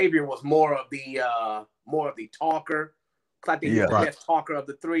Xavier was more of the talker. Cause I think he's the best talker of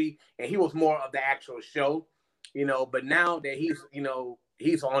the 3, and he was more of the actual show, but now that he's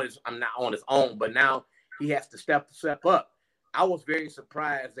I'm not on his own, but now he has to step up. I was very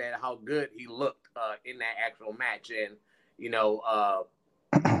surprised at how good he looked in that actual match. And,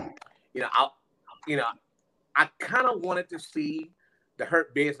 I kind of wanted to see the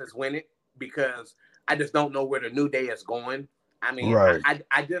Hurt Business win it because I just don't know where the New Day is going. I mean,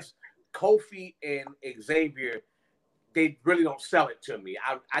 I just Kofi and Xavier, they really don't sell it to me.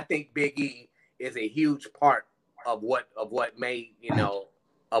 I think Big E is a huge part of what made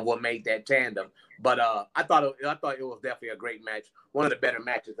that tandem. But I thought it was definitely a great match, one of the better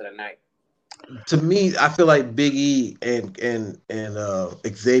matches of the night. To me, I feel like Big E and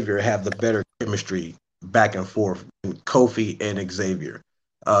Xavier have the better chemistry back and forth than Kofi and Xavier.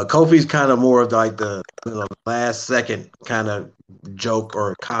 Kofi's kind of more of like the last second kind of joke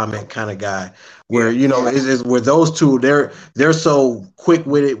or comment kind of guy, where is where those two they're so quick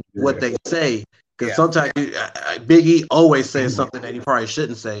with it what they say, because sometimes Big E always says something that he probably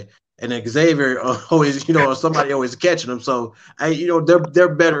shouldn't say, and then Xavier always somebody always catching him. So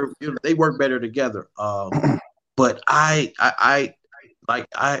they're better. They work better together. But I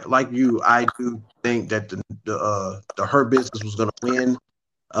like you. I do think that the Hurt Business was going to win.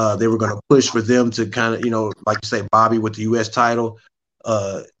 They were going to push for them to kind of, like you say, Bobby with the U.S. title,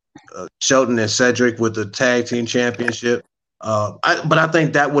 Shelton and Cedric with the tag team championship. But I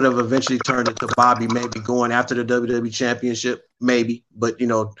think that would have eventually turned into Bobby maybe going after the WWE championship, maybe. But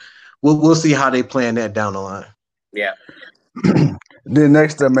we'll see how they plan that down the line. Yeah. Then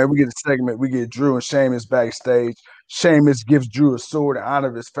next up, man, we get a segment. We get Drew and Sheamus backstage. Sheamus gives Drew a sword in honor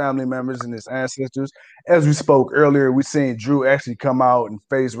of his family members and his ancestors. As we spoke earlier, we seen Drew actually come out and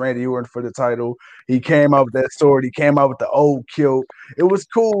face Randy Orton for the title. He came out with that sword. He came out with the old kilt. It was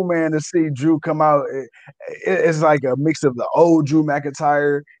cool, man, to see Drew come out. It's like a mix of the old Drew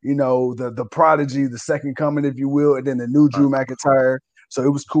McIntyre, the prodigy, the second coming, if you will, and then the new Drew McIntyre. So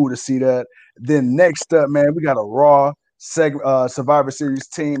it was cool to see that. Then next up, man, we got a Raw Survivor Series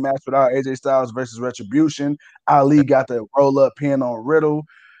team match without AJ Styles versus Retribution. Ali got the roll-up pin on Riddle.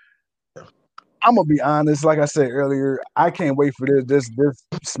 I'm gonna be honest, like I said earlier, I can't wait for this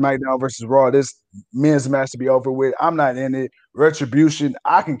SmackDown versus Raw, this men's match to be over with. I'm not in it. Retribution,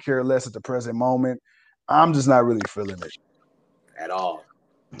 I can care less at the present moment. I'm just not really feeling it at all.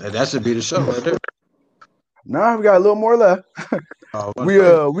 That should be the show right there. No, we got a little more left. We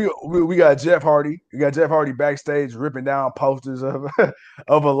got Jeff Hardy. We got Jeff Hardy backstage ripping down posters of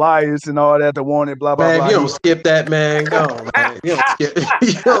Elias and all that. The wanted, blah blah blah. You don't skip that, man. Go on, man. You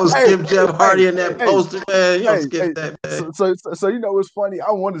don't skip Jeff Hardy in that poster, man. You don't skip that, man. So it's funny.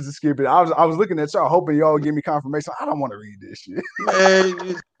 I wanted to skip it. I was looking at y'all, hoping y'all would give me confirmation. I don't want to read this shit,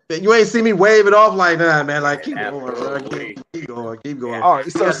 man. You ain't see me wave it off like that, man. Like keep going, bro. Keep going. All right,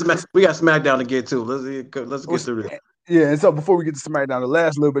 we got SmackDown to get to. Let's get through this. Yeah, and so before we get to SmackDown, the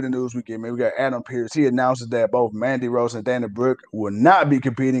last little bit of news we get, man, we got Adam Pearce. He announces that both Mandy Rose and Dana Brooke will not be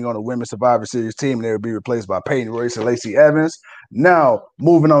competing on the Women's Survivor Series team. They will be replaced by Peyton Royce and Lacey Evans. Now,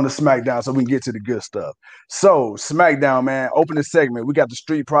 moving on to SmackDown so we can get to the good stuff. So, SmackDown, man, opening segment. We got the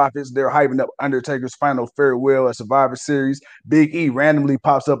Street Profits. They're hyping up Undertaker's final farewell at Survivor Series. Big E randomly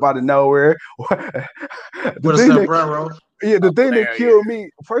pops up out of nowhere. With a sombrero. Yeah, the thing that killed me,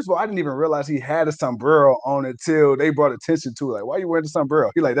 first of all, I didn't even realize he had a sombrero on until they brought attention to it. Like, why you wearing the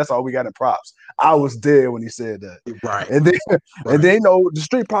sombrero? He like, that's all we got in props. I was dead when he said that. Right. And then, the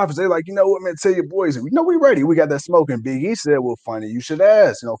Street Profits, they're like, you know what, man, tell your boys, we ready. We got that smoking. Big E said, well, funny, you should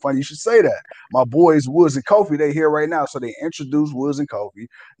ask. Funny, you should say that. My boys, Woods and Kofi, they here right now. So they introduced Woods and Kofi.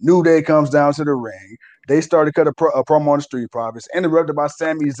 New Day comes down to the ring. They started to cut a promo on the Street Profits, interrupted by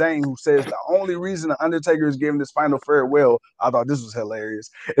Sami Zayn, who says the only reason the Undertaker is giving this final farewell, I thought this was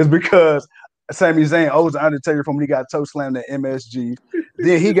hilarious, is because Sami Zayn owes the Undertaker from when he got toe slammed at MSG.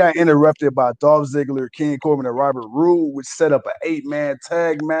 Then he got interrupted by Dolph Ziggler, King Corbin, and Robert Roode, which set up an 8-man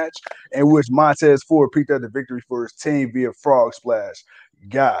tag match in which Montez Ford picked up the victory for his team via Frog Splash.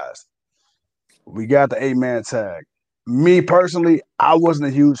 Guys, we got the 8-man tag. Me personally, I wasn't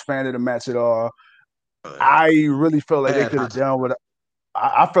a huge fan of the match at all. I really felt like they could have done without.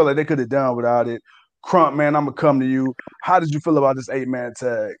 I felt like they could have done without it. Crump, man, I'm gonna come to you. How did you feel about this 8-man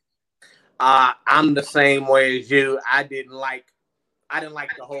tag? I'm the same way as you. I didn't like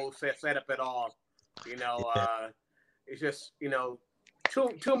the whole setup at all. It's just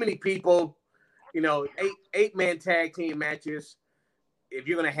too many people. 8-man tag team matches. If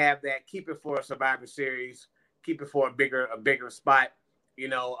you're gonna have that, keep it for a Survivor Series. Keep it for a bigger spot.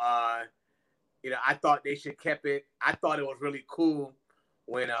 I thought they should kept it. I thought it was really cool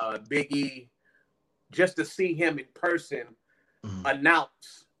when Big E, just to see him in person,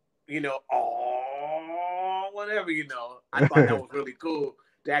 announce, whatever, I thought that was really cool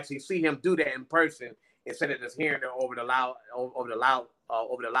to actually see him do that in person instead of just hearing it over the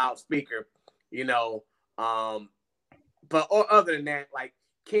loudspeaker, But other than that, like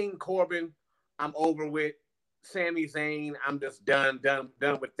King Corbin, I'm over with. Sami Zayn, I'm just done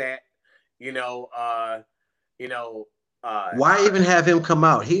with that. Why even have him come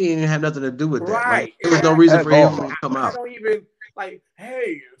out? He didn't even have nothing to do with that. Right. Like, there was no reason for him to come out. I don't even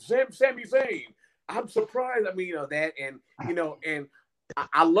hey, Sami Zayn. I'm surprised. I mean, that, and and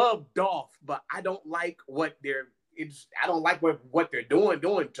I love Dolph, but I don't like what they're. I don't like what they're doing to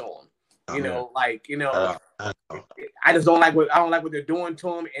him. I just don't like what they're doing to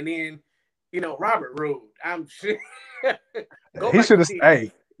him. And then Robert Roode. I'm sure. He should have.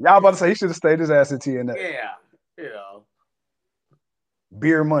 Hey, y'all about to say he should have stayed his ass in TNA. Yeah,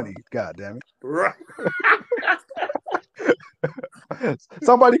 beer money. God damn it. Right.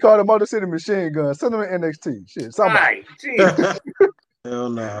 Somebody called him Motor City Machine Gun. Send him an NXT. Shit. Somebody. Right. Hell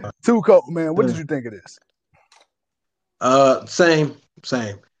no. Too cold, man. What did you think of this? Same.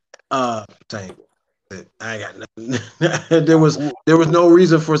 Same. I got nothing. there was no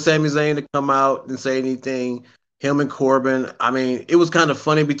reason for Sami Zayn to come out and say anything. Him and Corbin. I mean, it was kind of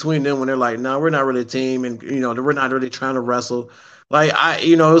funny between them when they're like, "No, we're not really a team," and we're not really trying to wrestle. Like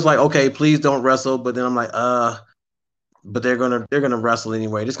it was like, okay, please don't wrestle. But then I'm like, but they're gonna wrestle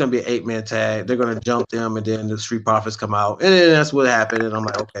anyway. It's gonna be an 8-man tag. They're gonna jump them, and then the Street Profits come out, and then that's what happened. And I'm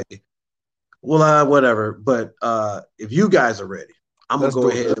like, okay, well, whatever. But if you guys are ready, I'm gonna go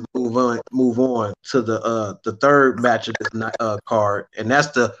ahead and move on to the third match of this card, and that's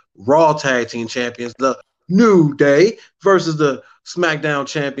the Raw Tag Team Champions, the New Day versus the SmackDown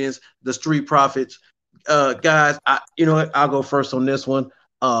Champions, the Street Profits. Guys, I'll go first on this one.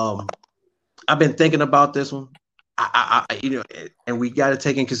 I've been thinking about this one. And we got to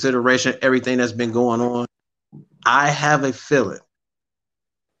take in consideration everything that's been going on. I have a feeling,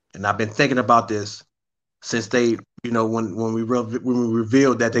 and I've been thinking about this since they, when we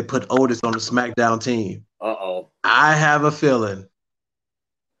revealed that they put Otis on the SmackDown team. I have a feeling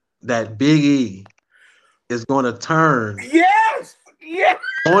that Big E is going to turn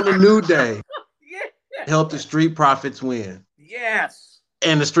on the New Day, help the Street Profits win. Yes.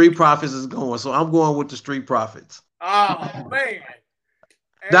 And the Street Profits is going. So I'm going with the Street Profits. Oh, man.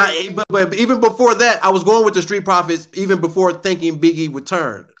 But even before that, I was going with the Street Profits, even before thinking Big E would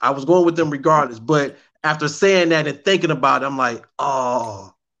turn. I was going with them regardless. But after saying that and thinking about it, I'm like,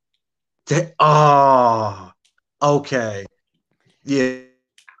 okay. Yeah.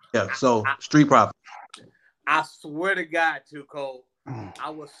 So Street Profits. I swear to God, too, Cole. I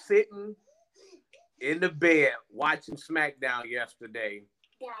was sitting in the bed watching SmackDown yesterday.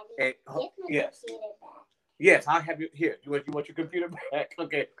 Yes, I'll have you here. You want your computer back?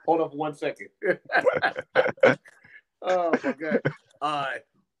 Okay, hold on for 1 second. Oh my God.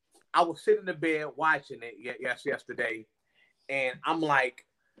 I was sitting in the bed watching it yesterday, and I'm like,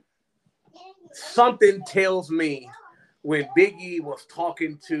 something tells me when Big E was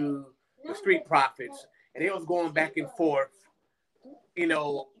talking to the Street Profits and they was going back and forth,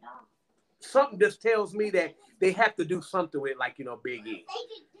 something just tells me that they have to do something with, Big E.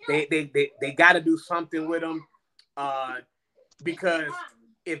 They got to do something with him, because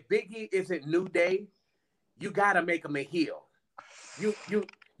if Big E isn't New Day, you got to make him a heel.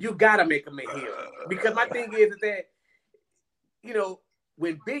 You got to make him a heel, because my thing is that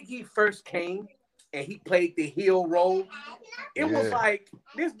when Big E first came and he played the heel role, it was like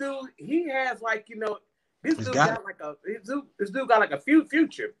this dude. He has this dude got like a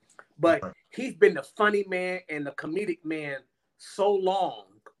future. But he's been the funny man and the comedic man so long,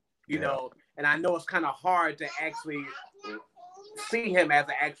 and I know it's kind of hard to actually see him as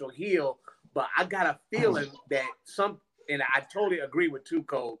an actual heel, but I got a feeling that and I totally agree with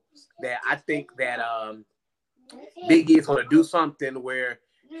Tuco, that I think that Big E is going to do something where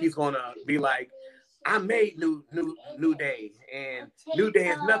he's going to be like, I made New Day, and New Day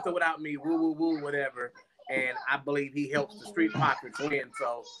is nothing without me, woo, whatever. And I believe he helps the Street Profits win,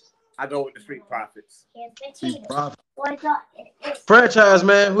 so I go with the Street Profits. Street Profits. Franchise,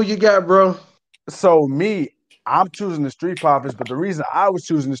 man. Who you got, bro? So I'm choosing the Street Profits, but the reason I was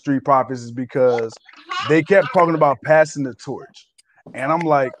choosing the Street Profits is because they kept talking about passing the torch. And I'm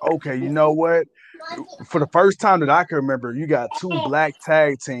like, okay, you know what? For the first time that I can remember, you got two black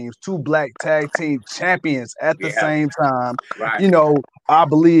tag team champions at the same time. Right. I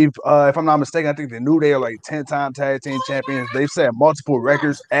believe, if I'm not mistaken, I think the New Day are like 10-time tag team champions. They've set multiple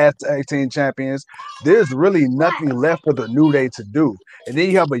records as tag team champions. There's really nothing left for the New Day to do. And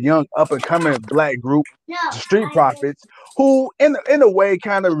then you have a young up-and-coming black group, the Street Profits, who in a way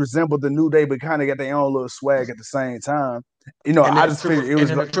kind of resemble the New Day, but kind of got their own little swag at the same time. I just figured it was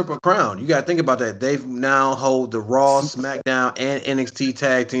a Triple Crown. You got to think about that. They've now hold the Raw, SmackDown, and NXT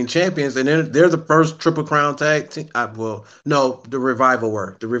Tag Team Champions, and they're the first Triple Crown tag team. The Revival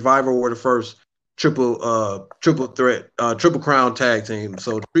were. The Revival were the first triple crown tag team.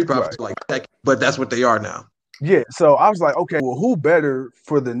 So the Street Profits are like second, but that's what they are now. Yeah, so I was like, okay, well, who better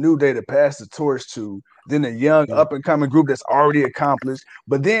for the New Day to pass the torch to than a young up-and-coming group that's already accomplished?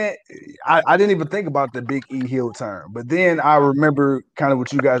 But then I didn't even think about the Big E heel turn. But then I remember kind of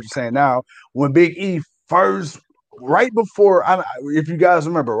what you guys are saying now. When Big E first right before, if you guys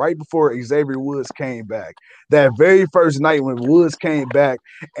remember, right before Xavier Woods came back, that very first night when Woods came back,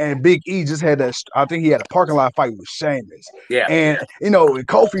 and Big E just had that. I think he had a parking lot fight with Sheamus. Yeah. And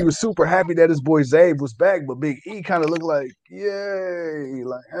Kofi was super happy that his boy Zabe was back, but Big E kind of looked like, yay,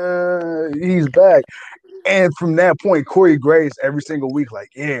 like he's back. And from that point, Corey Graves every single week, like,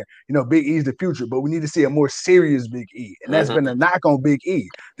 yeah, Big E's the future, but we need to see a more serious Big E. And that's been a knock on Big E.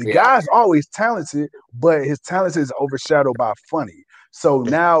 The guy's always talented, but his talent is overshadowed by funny. So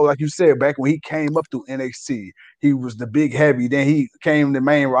now, like you said, back when he came up through NXT, he was the big heavy. Then he came the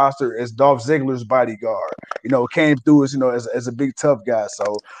main roster as Dolph Ziggler's bodyguard. Came through as a big tough guy.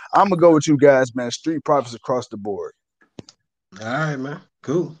 So I'm gonna go with you guys, man. Street profits across the board. All right, man.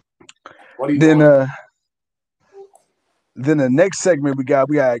 Cool. What are you doing? Then the next segment we got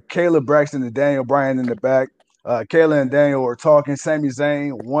Kayla Braxton and Daniel Bryan in the back. Kayla and Daniel are talking. Sami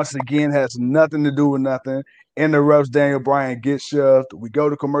Zayn once again has nothing to do with nothing. Interrupts Daniel Bryan, gets shoved. We go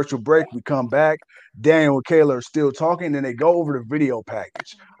to commercial break. We come back. Daniel and Kayla are still talking. Then they go over the video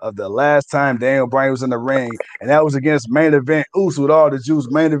package of the last time Daniel Bryan was in the ring, and that was against Main Event Uso with all the juice.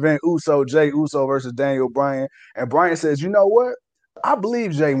 Main Event Uso, Jey Uso versus Daniel Bryan. And Bryan says, you know what? I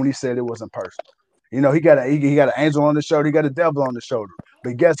believe Jey when he said it wasn't personal. He got an angel on the shoulder. He got a devil on the shoulder.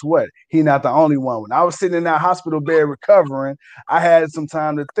 But guess what? He's not the only one. When I was sitting in that hospital bed recovering, I had some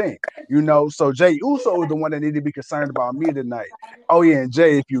time to think. So Jey Uso was the one that needed to be concerned about me tonight. Oh yeah, and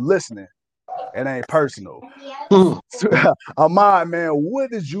Jey, if you listening, it ain't personal. Ahmad, man,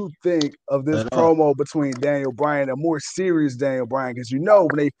 what did you think of this promo between Daniel Bryan, a more serious Daniel Bryan? Because when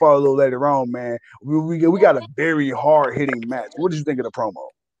they fall a little later on, man, we got a very hard hitting match. What did you think of the promo?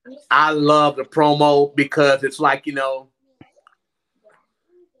 I love the promo because it's like,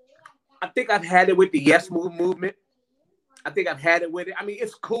 I think I've had it with the Yes Move movement. I think I've had it with it. I mean,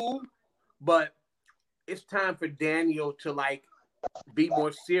 it's cool, but it's time for Daniel to be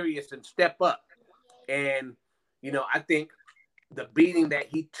more serious and step up. And, I think the beating that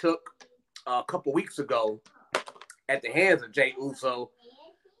he took a couple weeks ago at the hands of Jey Uso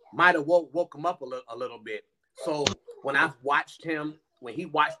might have woke him up a little bit. So when I've watched him, when he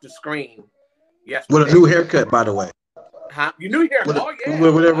watched the screen yesterday. With a new haircut, by the way. Huh? Your new haircut?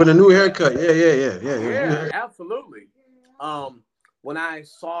 With a new haircut. Yeah, absolutely. When I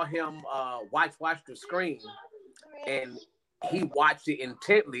saw him watch the screen and he watched it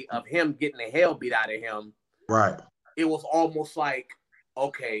intently of him getting the hell beat out of him. Right. It was almost like,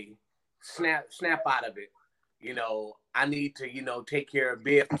 okay, snap out of it. I need to, take care of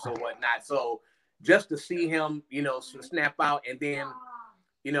business or whatnot. So just to see him, snap out and then,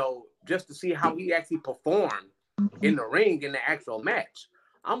 just to see how he actually performed in the ring in the actual match.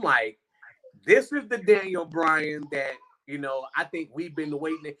 I'm like, this is the Daniel Bryan that, I think we've been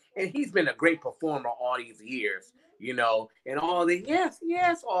waiting. And he's been a great performer all these years, and all the yes,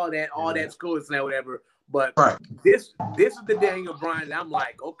 all that school and whatever. But this is the Daniel Bryan that I'm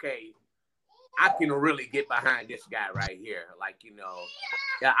like, okay, I can really get behind this guy right here.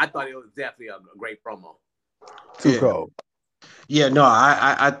 I thought it was definitely a great promo. Too cold. Yeah, no,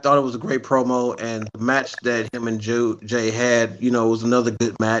 I thought it was a great promo, and the match that him and Jey had, was another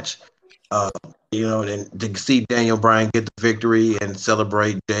good match. And to see Daniel Bryan get the victory and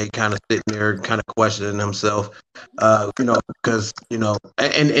celebrate, Jey kind of sitting there, kind of questioning himself, because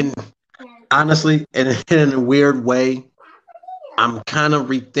and honestly, in a weird way, I'm kind of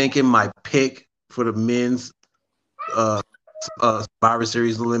rethinking my pick for the men's Survivor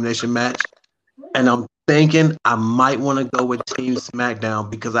Series elimination match, and I'm thinking I might want to go with Team SmackDown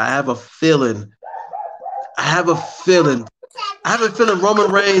because I have a feeling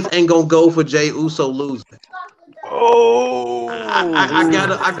Roman Reigns ain't gonna go for Jey Uso losing. Oh, I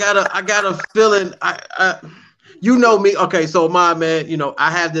got a feeling. You know me. Okay, so my man,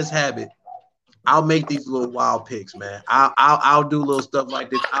 I have this habit. I'll make these little wild picks, man. I'll do little stuff like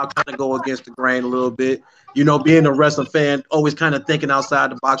this. I'll kind of go against the grain a little bit. Being a wrestling fan, always kind of thinking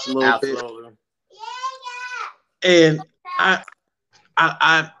outside the box a little bit. And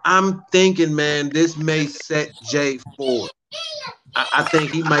I'm thinking, man, this may set Jey forward. I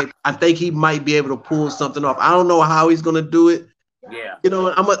think he might be able to pull something off. I don't know how he's gonna do it. Yeah.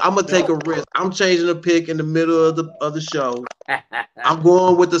 I'm gonna take a risk. I'm changing the pick in the middle of the show. I'm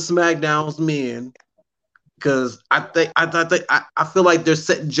going with the SmackDown's men because I feel like they're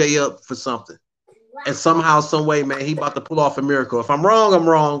setting Jey up for something. And somehow, some way, man, he about to pull off a miracle. If I'm wrong, I'm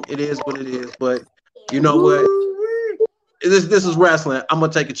wrong. It is what it is. But you know what? This is wrestling. I'm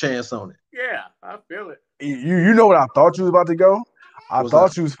gonna take a chance on it. Yeah, I feel it. You know what I thought you was about to go? I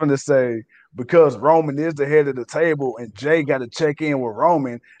thought you was finna say because Roman is the head of the table and Jey got to check in with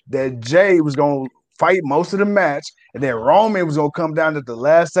Roman, that Jey was going to fight most of the match, and then Roman was gonna come down at the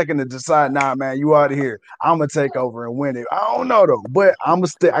last second to decide, nah, man, you out of here. I'm gonna take over and win it. I don't know though, but I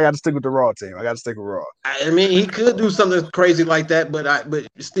got to stick with the Raw team. I got to stick with Raw. I mean, he could do something crazy like that, but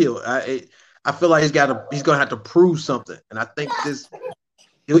still, I feel like he's gonna have to prove something, and I think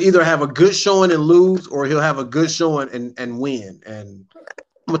he'll either have a good showing and lose, or he'll have a good showing and win. And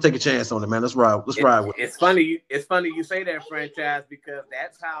I'm gonna take a chance on it, man. Let's ride with it. It's funny you say that, franchise, because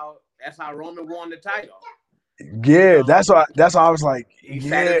that's how Roman won the title. Yeah, that's why I was like, he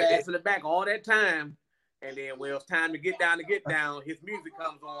sat his ass in the back all that time, and then when it was time to get down, his music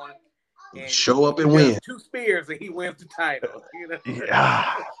comes on, and show up and win 2 spears, and he wins the title.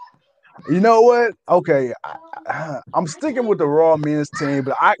 Yeah. You know what? Okay, I'm sticking with the Raw men's team,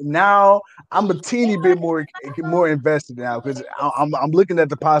 but I'm a teeny bit more invested now because I'm looking at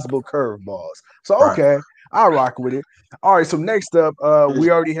the possible curveballs. So okay, right. I'll rock with it. All right, so next up, we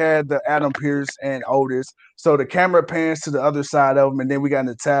already had the Adam Pearce and Otis. So the camera pans to the other side of them, and then we got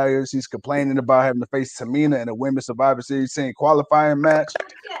Natalya. She's complaining about having to face Tamina in a Women's Survivor Series qualifying match.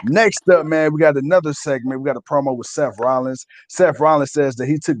 Next up, man, we got another segment. We got a promo with Seth Rollins. Seth Rollins says that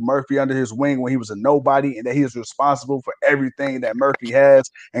he took Murphy under his wing when he was a nobody, and that he is responsible for everything that Murphy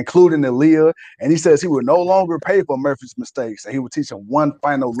has, including Aaliyah. And he says he would no longer pay for Murphy's mistakes, and he would teach him one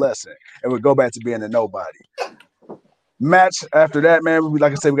final lesson and would go back to being a nobody. Match after that, man,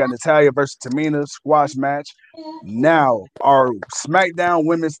 like I said, we got Natalya versus Tamina, squash match. Now, our SmackDown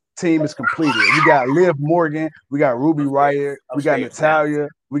women's team is completed. We got Liv Morgan, we got Ruby Riott, we got Natalya,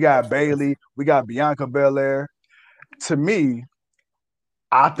 we got Bayley, we got Bianca Belair. To me,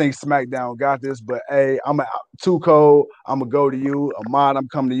 I think SmackDown got this, but hey, I'm Too Cold. I'm gonna go to you, Ahmad. I'm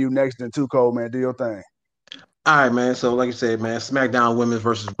coming to you next. Then Too Cold, man, do your thing. All right, man. So, like I said, man, SmackDown women's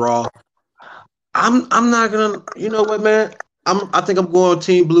versus Raw. I'm not gonna. You know what, man? I think I'm going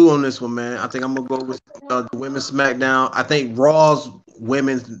Team Blue on this one, man. I think I'm gonna go with the women's SmackDown. I think Raw's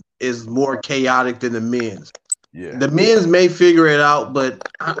women's is more chaotic than the men's. Yeah. The men's may figure it out, but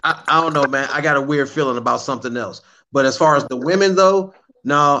I don't know, man. I got a weird feeling about something else. But as far as the women, though,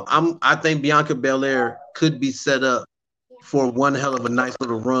 no, I think Bianca Belair could be set up for one hell of a nice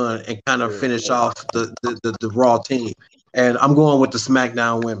little run and kind of finish off the Raw team. And I'm going with the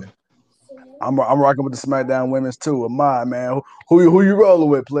SmackDown women. I'm rocking with the SmackDown women's too. Ahmad, man, who you rolling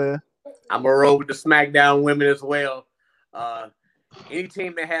with, player? I'm gonna roll with the SmackDown women as well. Any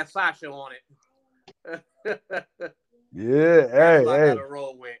team that has Sasha on it. Yeah, hey. I gotta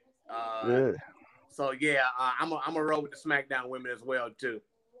roll with. Yeah. So yeah, I'm gonna roll with the SmackDown women as well too.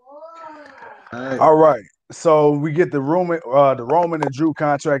 All right. So we get the Roman and Drew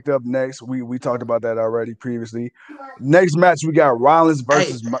contract up next. We talked about that already previously. Next match we got Rollins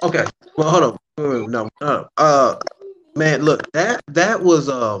versus. Hey, okay. Well, hold on. No. Man, look, that was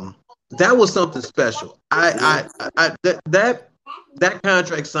something special. That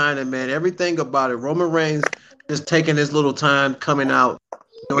contract signing, man. Everything about it. Roman Reigns just taking his little time coming out.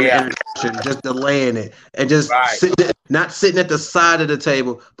 Doing the introduction, just delaying it, and just not sitting at the side of the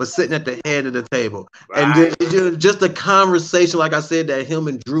table, but sitting at the head of the table, and just the conversation, like I said, that him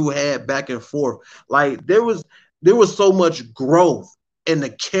and Drew had back and forth. Like there was so much growth in the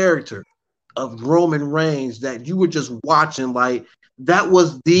character of Roman Reigns that you were just watching. Like that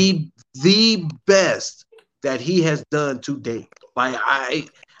was the best that he has done to date. Like I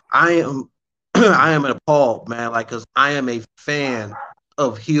am I am appalled, man. Like because I am a fan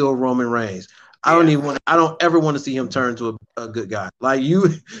of heel Roman Reigns. I don't ever want to see him turn to a good guy. Like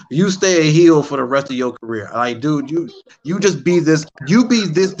you stay a heel for the rest of your career. Like, dude, you just be this. You be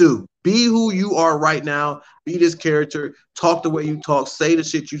this dude. Be who you are right now. Be this character. Talk the way you talk. Say the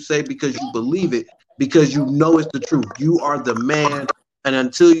shit you say because you believe it. Because you know it's the truth. You are the man. And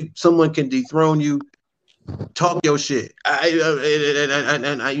until someone can dethrone you, talk your shit. I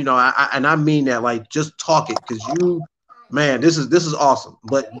mean that. Like, just talk it because you. Man, this is awesome.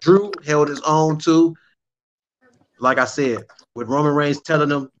 But Drew held his own too. Like I said, with Roman Reigns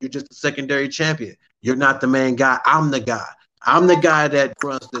telling him, you're just a secondary champion. You're not the main guy. I'm the guy. I'm the guy that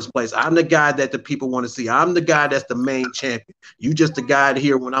runs this place. I'm the guy that the people want to see. I'm the guy that's the main champion. You just the guy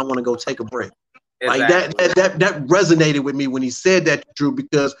here when I want to go take a break. Exactly. Like that resonated with me when he said that to Drew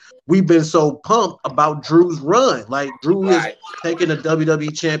because we've been so pumped about Drew's run. Like Drew is taking a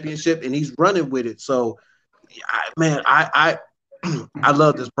WWE championship and he's running with it. So I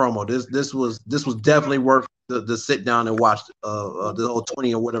love this promo. This was definitely worth the sit down and watch the whole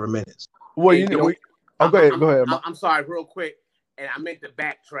 20 or whatever minutes. Well, go ahead. I'm sorry, real quick, and I meant to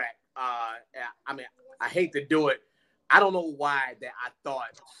backtrack. I hate to do it. I don't know why that I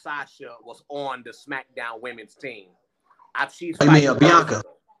thought Sasha was on the SmackDown women's team. She's Bianca.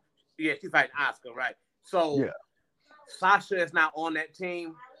 Yeah, she's fighting Asuka, right? So Yeah. Sasha is not on that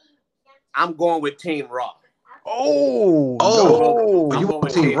team. I'm going with Team Raw. Oh, Oh, no. you I'm going want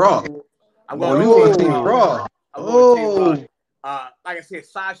with Team Raw? I'm Oh, going you with want Team Team Raw. Raw? I'm going with Team Raw. Oh, Like I said,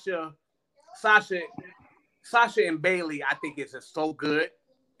 Sasha and Bailey, I think is just so good,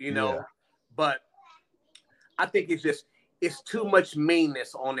 you know. Yeah. But I think it's too much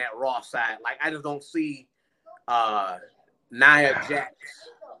meanness on that Raw side. Like I just don't see Nia Jax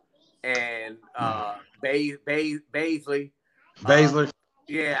and Baszler. Baszler.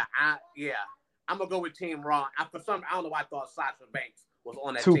 I'm gonna go with Team Raw. I don't know why I thought Sasha Banks was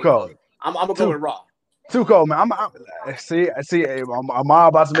on that Too team. cold. I'm gonna go with Raw. Too cold, man. See. Hey, I'm all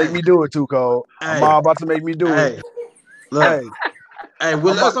about to make me do it. Too cold. I'm all about to make me do it. Hey, look. Hey, Hey,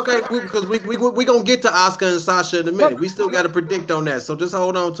 well, that's okay because we gonna get to Asuka and Sasha in a minute. We still got to predict on that, so just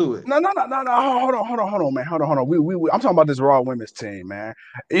hold on to it. no. Hold on, man. Hold on. We I'm talking about this Raw women's team, man.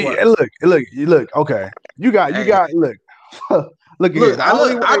 What? Look. Okay, you got. Look. Look here.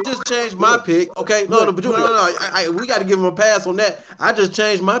 I just changed my pick. Okay, no, we got to give him a pass on that. I just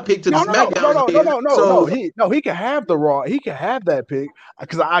changed my pick to the SmackDown. No. He can have the Raw. He can have that pick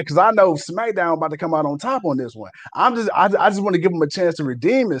because I know SmackDown about to come out on top on this one. I just want to give him a chance to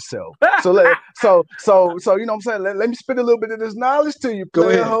redeem himself. So you know what I'm saying. Let me spit a little bit of this knowledge to you. Go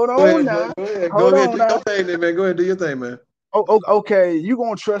ahead. Hold on now. Go ahead. Do your thing, then, man. Go ahead, do your thing, man. Okay, you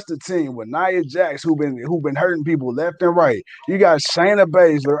gonna trust the team with Nia Jax, who been hurting people left and right. You got Shayna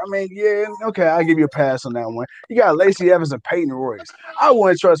Baszler. I mean, yeah, okay, I'll give you a pass on that one. You got Lacey Evans and Peyton Royce. I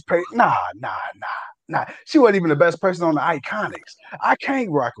wouldn't trust Peyton. Nah. She wasn't even the best person on the Iconics. I can't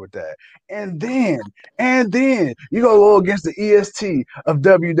rock with that. And then you gonna go against the EST of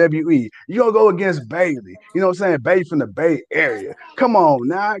WWE. You gonna go against Bailey. You know what I'm saying? Bailey from the Bay Area. Come on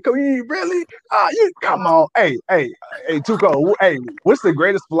now. You really? Come on. Hey, Tuco. Hey, what's the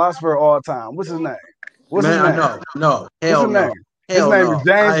greatest philosopher of all time? What's his name? No. Hell no. His name is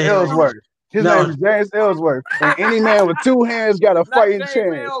James Ellsworth. His name is James Ellsworth. And any man with two hands got a fighting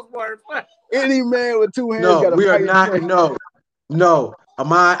chance. Any man with two hands got a fighting chance. No.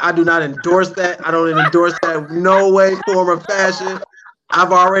 I do not endorse that. I don't endorse that no way, form, or fashion.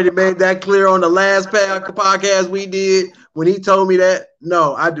 I've already made that clear on the last podcast we did when he told me that.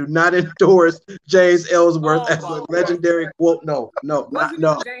 No, I do not endorse James Ellsworth as a legendary quote. No. Wasn't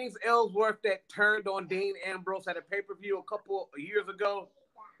it James Ellsworth that turned on Dean Ambrose at a pay-per-view a couple of years ago?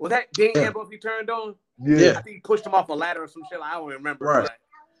 Was that Dean Ambrose he turned on? Yeah. I think he pushed him off a ladder or some shit. I don't remember. Right.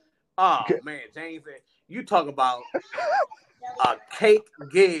 But, man, James, you talk about a cake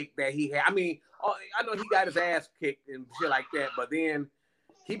gig that he had. I mean, I know he got his ass kicked and shit like that, but then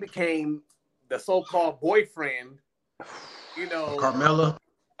he became the so-called boyfriend, you know. Carmella.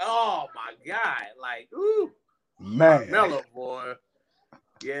 Oh, my God. Like, ooh. Man. Carmella, boy.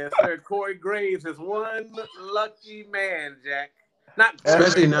 Yes, sir. Corey Graves is one lucky man, Jack. Not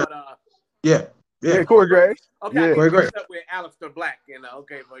especially not. But, yeah, Corey Graves. Okay, yeah. Corey Graves. Up with Aleister Black,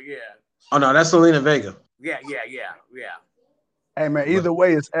 okay, but yeah. Oh no, that's Selena Vega. Yeah. Hey man, either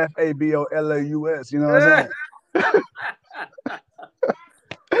way, it's FABOLAUS. You know what I'm saying?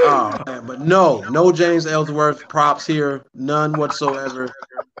 Oh man, but no James Ellsworth props here, none whatsoever.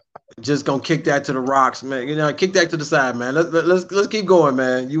 Just gonna kick that to the rocks, man. You know, kick that to the side, man. Let's keep going,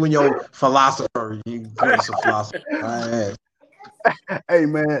 man. You and your philosopher, you crazy philosopher. All right. Hey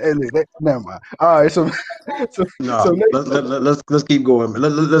man, never mind. All right, so let's keep going.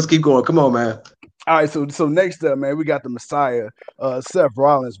 Let's keep going. Come on, man. All right, so next up, man, we got the Messiah, Seth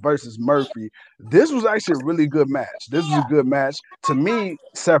Rollins versus Murphy. This was actually a really good match. This was a good match. To me,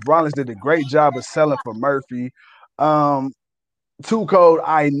 Seth Rollins did a great job of selling for Murphy. Too cold,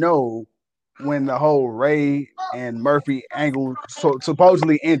 I know when the whole Ray and Murphy angle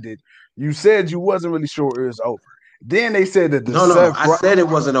supposedly ended, you said you wasn't really sure it was over. Then they said that I said it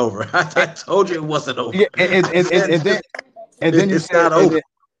wasn't over. I told you it wasn't over. Yeah, and then you said not over.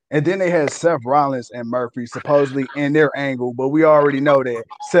 And then they had Seth Rollins and Murphy supposedly in their angle, but we already know that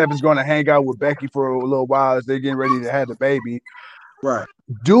Seth is going to hang out with Becky for a little while as they're getting ready to have the baby. Right.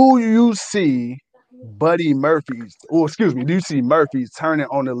 Do you see Murphy turning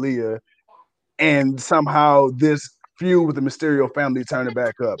on Aaliyah and somehow this feud with the Mysterio family turning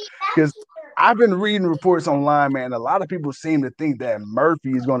back up? Because I've been reading reports online, man. A lot of people seem to think that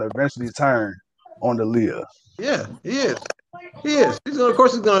Murphy is going to eventually turn on Aaliyah. Yeah, he is. Of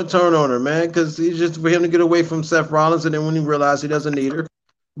course, he's going to turn on her, man, because he's just for him to get away from Seth Rollins, and then when he realized he doesn't need her.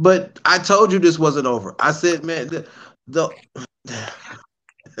 But I told you this wasn't over. I said, man,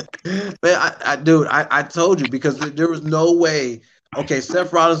 I told you because there was no way. Okay,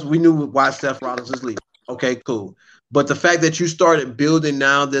 Seth Rollins, we knew why Seth Rollins is leaving. Okay, cool. But the fact that you started building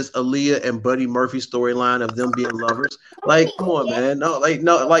now this Aaliyah and Buddy Murphy storyline of them being lovers, like, come on, man.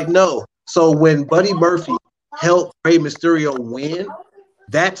 No. So when Buddy Murphy helped Rey Mysterio win,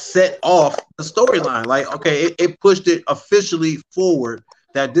 that set off the storyline. Like, okay, it pushed it officially forward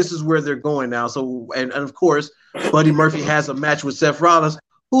that this is where they're going now. So, and of course, Buddy Murphy has a match with Seth Rollins.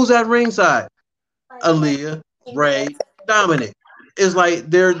 Who's at ringside? Aaliyah, Ray, Dominic. It's like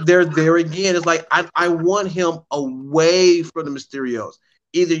they're there again. It's like I want him away from the Mysterios.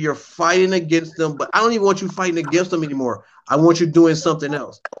 Either you're fighting against them, but I don't even want you fighting against them anymore. I want you doing something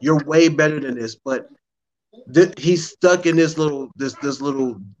else. You're way better than this, but he's stuck in this little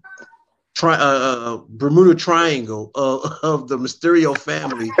Bermuda Triangle of the Mysterio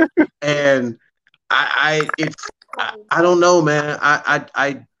family, and I don't know, man.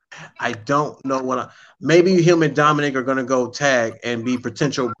 I don't know maybe him and Dominic are gonna go tag and be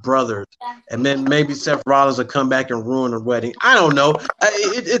potential brothers, and then maybe Seth Rollins will come back and ruin the wedding. I don't know.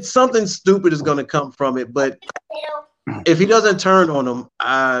 It's something stupid is gonna come from it, but if he doesn't turn on him,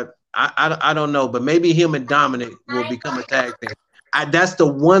 I don't know. But maybe him and Dominic will become a tag team. That's the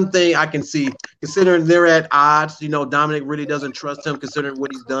one thing I can see, considering they're at odds. You know, Dominic really doesn't trust him, considering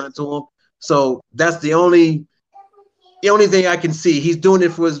what he's done to him. So that's the only thing I can see. He's doing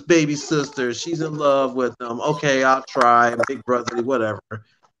it for his baby sister. She's in love with him. Okay, I'll try. Big brotherly, whatever.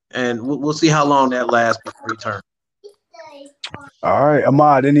 And we'll see how long that lasts before he turns. All right,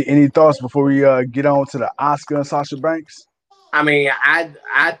 Ahmad, any thoughts before we get on to the Asuka and Sasha Banks? I mean, I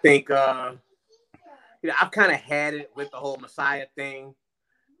think I've kind of had it with the whole Messiah thing.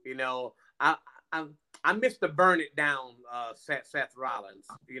 You know, I miss the burn it down Seth Rollins.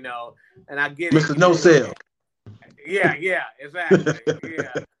 You know, and I get Mr. No Sale. Yeah, exactly.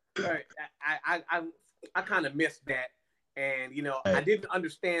 Yeah, I kind of missed that, and you know, I didn't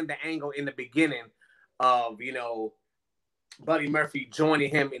understand the angle in the beginning of Buddy Murphy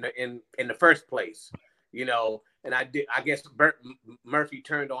joining him in the first place. You know, and I guess Murphy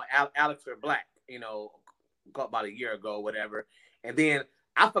turned on Aleister Black. You know, about a year ago, whatever, and then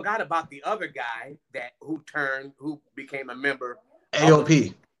I forgot about the other guy who became a member.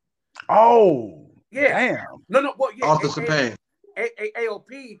 AOP. Oh. Yeah. Damn. No. Well, yeah. Officer Payne.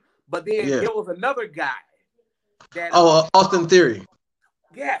 AOP, but then there was another guy that. Austin Theory.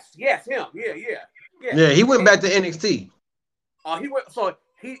 Yes, him. Yeah. Yeah, he went back to NXT. He went. So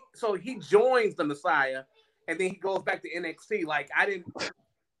he joins the Messiah, and then he goes back to NXT. Like I didn't.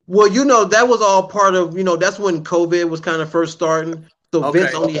 Well, that was all part of. That's when COVID was kind of first starting. So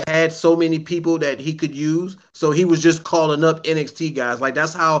Vince only had so many people that he could use. So he was just calling up NXT guys. Like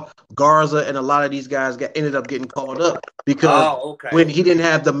that's how Garza and a lot of these guys ended up getting called up, because when he didn't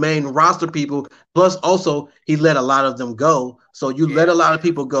have the main roster people, plus also he let a lot of them go. So you let a lot of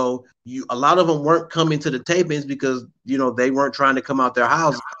people go. A lot of them weren't coming to the tapings because they weren't trying to come out their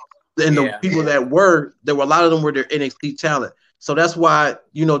houses. And the people that were, there were a lot of them were their NXT talent. So that's why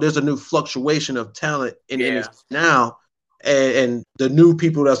there's a new fluctuation of talent in NXT now. And the new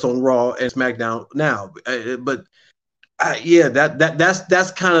people that's on Raw and SmackDown now, that's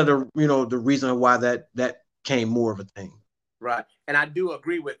kind of the reason why that came more of a thing. Right, and I do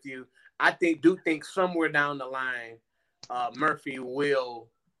agree with you. I think somewhere down the line, Murphy will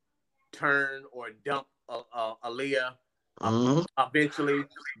turn or dump Aaliyah eventually,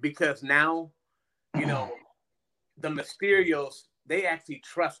 because now the Mysterios, they actually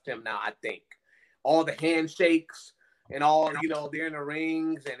trust him now. I think all the handshakes. And all, they're in the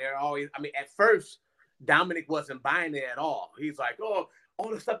rings and they're always, at first, Dominic wasn't buying it at all. He's like, oh, all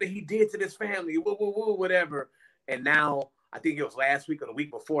the stuff that he did to this family, whatever. And now, I think it was last week or the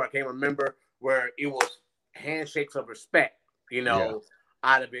week before, I can't remember, where it was handshakes of respect,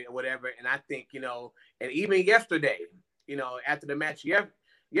 out of it or whatever. And I think, and even yesterday, after the match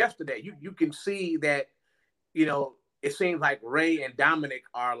yesterday, you can see that, it seems like Ray and Dominic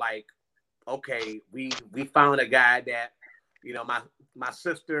are like, okay, we found a guy that, my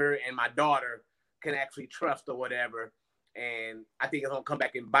sister and my daughter can actually trust or whatever. And I think it's going to come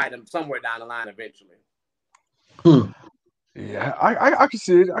back and bite them somewhere down the line eventually. Yeah, I can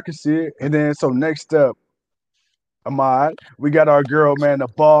see it. I can see it. And then, so next up, Ahmad, we got our girl, man, the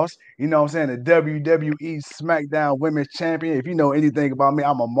boss. You know what I'm saying? The WWE SmackDown Women's Champion. If you know anything about me,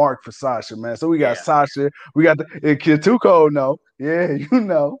 I'm a mark for Sasha, man. So we got Sasha. We got the Kid Too Cold, no. Yeah,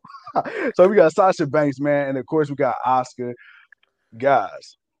 So we got Sasha Banks, man. And, of course, we got Asuka.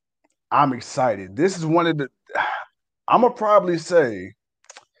 Guys, I'm excited. This is one of the – I'm going to probably say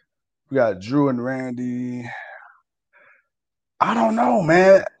we got Drew and Randy. I don't know,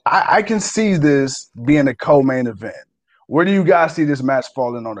 man. I can see this being a co-main event. Where do you guys see this match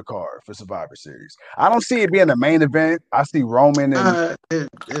falling on the card for Survivor Series? I don't see it being the main event. I see Roman and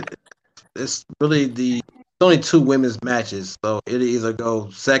it's really only 2 women's matches, so it'll either go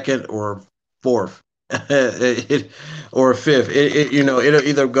second or fourth, or fifth. It'll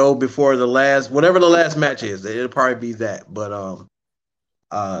either go before the last, whatever the last match is. It'll probably be that. But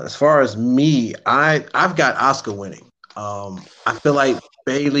as far as me, I've got Asuka winning. I feel like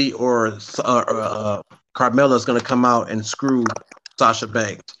Bayley or Carmella is going to come out and screw Sasha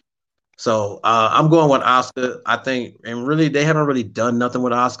Banks. So I'm going with Asuka. I think, and really, they haven't really done nothing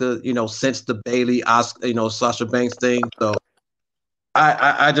with Asuka, since the Bayley, Asuka, Sasha Banks thing. So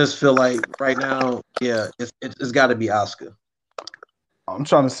I just feel like right now, yeah, it's got to be Asuka. I'm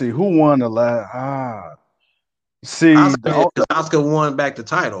trying to see who won the last. See, Asuka won back the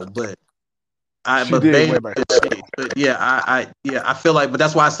title, but Bayley, I feel like, but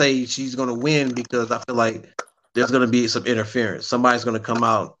that's why I say she's going to win, because I feel like there's going to be some interference. Somebody's going to come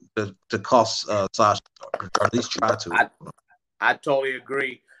out to cost Sasha, or at least try to. I totally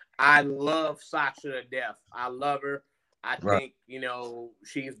agree. I love Sasha to death. I love her. I think,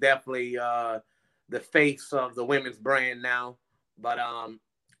 she's definitely the face of the women's brand now. But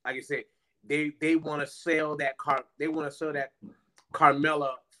like I said, they want to sell that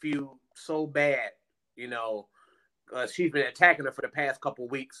Carmella feud so bad. She's been attacking her for the past couple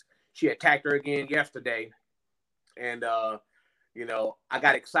weeks. She attacked her again yesterday. And I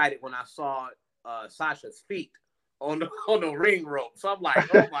got excited when I saw Sasha's feet on the ring rope. So I'm like,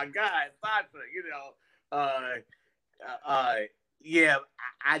 oh my God, Sasha, yeah,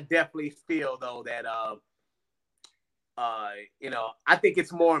 I definitely feel though that I think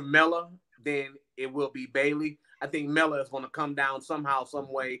it's more Mella than it will be Bayley. I think Mella is going to come down somehow,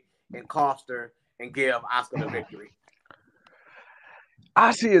 some way, and cost her and give Asuka the victory.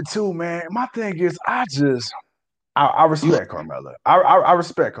 I see it too, man. My thing is, I respect Carmella. I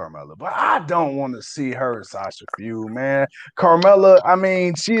respect Carmella, but I don't want to see her and Sasha feud, man. Carmella, I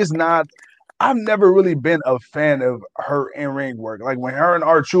mean, she is not. I've never really been a fan of her in-ring work. Like when her and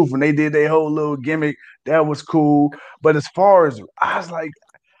R-Truth, when they did their whole little gimmick, that was cool. But as far as I was like,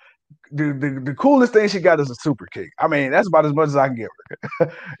 the coolest thing she got is a super kick. I mean, that's about as much as I can give her.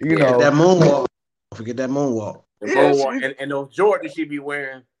 That moonwalk. Don't forget that moonwalk. And those Jordans she be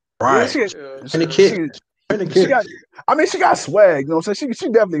wearing. Right. Yeah, and the kick. She got swag, what I'm saying? She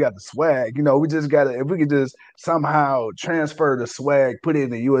definitely got the swag. We just gotta, if we could just somehow transfer the swag, put it in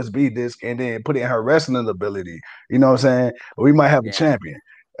the USB disc, and then put it in her wrestling ability. You know what I'm saying? We might have a champion,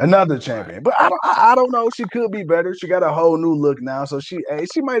 another champion. But I don't know. She could be better. She got a whole new look now, so she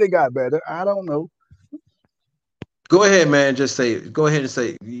might have got better. I don't know. Go ahead, man. Just say it. Go ahead and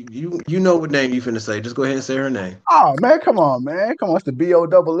say you know what name you finna say. Just go ahead and say her name. Oh man, come on, man. Come on, it's the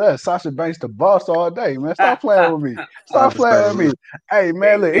BOSS. Sasha Banks the boss all day, man. Stop playing with me. Stop playing with me. Hey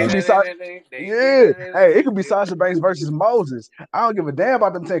man, look, it could be Sasha. Yeah. Hey, it could be Sasha Banks versus Moses. I don't give a damn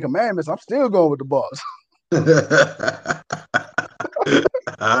about them 10 commandments. I'm still going with the boss.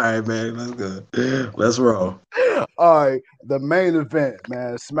 All right, man. Let's go. Let's roll. All right, the main event,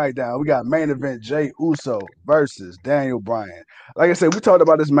 man, SmackDown. We got main event Jey Uso versus Daniel Bryan. Like I said, we talked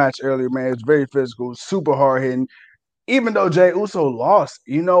about this match earlier, man. It's very physical, super hard hitting. Even though Jey Uso lost,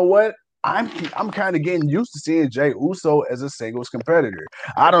 you know what? I'm kind of getting used to seeing Jey Uso as a singles competitor.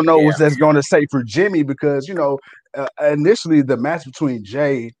 I don't know what that's going to say for Jimmy because, initially the match between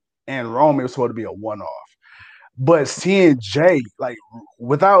Jey and Roman was supposed to be a one-off. But seeing Jey, like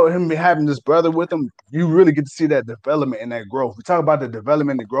without him having this brother with him, you really get to see that development and that growth. We talk about the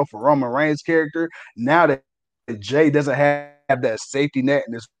development and growth of Roman Reigns' character. Now that Jey doesn't have that safety net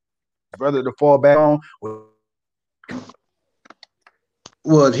and his brother to fall back on.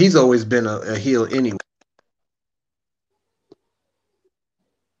 Well, he's always been a heel anyway.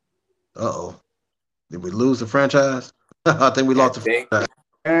 Uh-oh. Did we lose the franchise? I think we lost the franchise.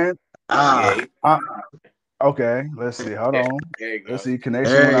 And okay, let's see. Hold on. Let's see.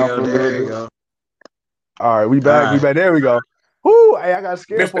 Connection went out for a there little you bit. go. All right, we back. All We back. There we go. Whoo! Hey, I got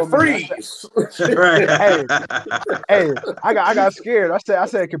scared for a minute. Freeze. Right. Hey, I got scared. I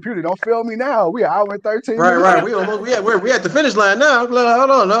said, computer, don't fail me now. We are hour and 13 minutes. Right. We at the finish line now.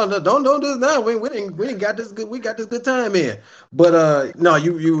 Hold on, no, don't do this now. We didn't got this good. We got this good time in. But no,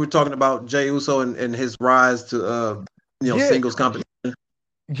 you were talking about Jey Uso and his rise to singles competition.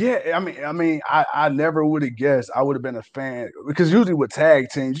 Yeah, I mean, I never would have guessed I would have been a fan because usually with tag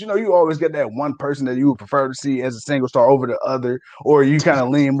teams, you always get that one person that you would prefer to see as a single star over the other, or you kind of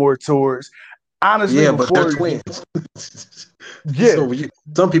lean more towards. Honestly, yeah, but they're twins. Yeah, so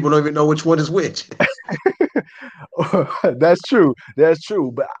some people don't even know which one is which. That's true.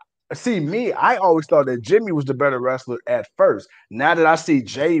 But See, me, I always thought that Jimmy was the better wrestler at first. Now that I see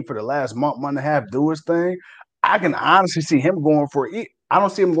Jay for the last month and a half do his thing, I can honestly see him going for it. I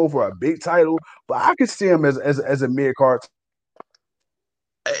don't see him going for a big title, but I can see him as a mid card.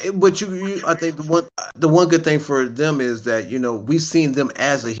 But I think the one good thing for them is that we've seen them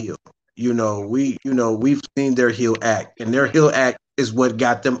as a heel. We've seen their heel act, and their heel act is what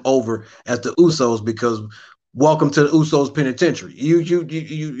got them over as the Usos because welcome to the Usos Penitentiary.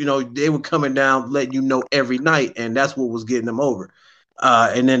 They were coming down, letting you know every night, and that's what was getting them over.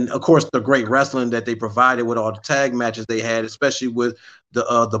 And then, of course, the great wrestling that they provided with all the tag matches they had, especially with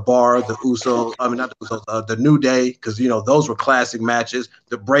the Bar, the Usos. I mean, not the Usos, the New Day, because those were classic matches.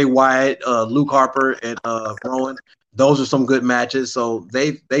 The Bray Wyatt, Luke Harper, and Rowan. Those are some good matches. So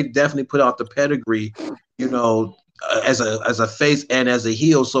they definitely put out the pedigree, as a face and as a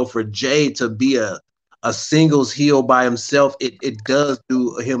heel. So for Jay to be a singles heel by himself, it does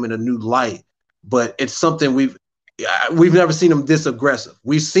do him in a new light. But it's something we've never seen him this aggressive.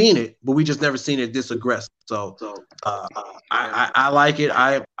 We've seen it, but we just never seen it this aggressive. So I like it.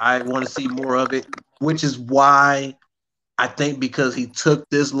 I want to see more of it, which is why I think because he took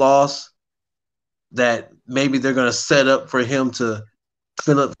this loss, that maybe they're going to set up for him to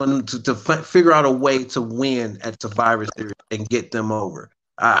figure out a way to win at Survivor Series and get them over.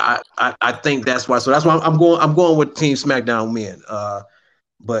 I think that's why. So that's why I'm going with Team SmackDown men.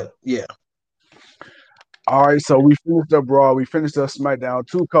 But yeah. All right, so we finished up Raw. We finished up SmackDown.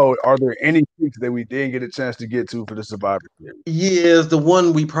 Too Cold. Are there any picks that we didn't get a chance to get to for the Survivor Series? Yeah, the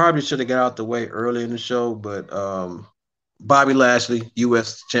one we probably should have got out the way early in the show, but Bobby Lashley,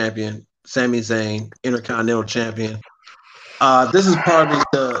 U.S. champion, Sami Zayn, Intercontinental champion. This is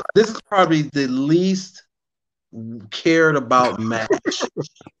probably the least cared about match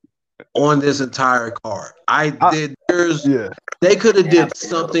on this entire card. They could have did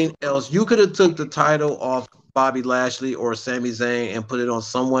something else. You could have took the title off Bobby Lashley or Sami Zayn and put it on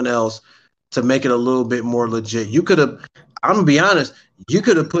someone else to make it a little bit more legit. You could have, I'm gonna be honest, you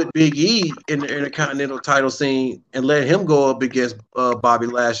could have put Big E in the Intercontinental title scene and let him go up against Bobby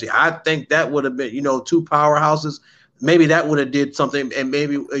Lashley. I think that would have been, two powerhouses. Maybe that would have did something, and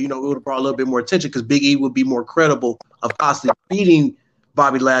maybe it would have brought a little bit more attention because Big E would be more credible of possibly beating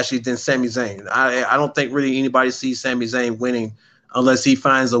Bobby Lashley than Sami Zayn. I don't think really anybody sees Sami Zayn winning unless he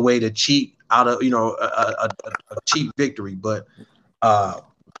finds a way to cheat out of a cheap victory. But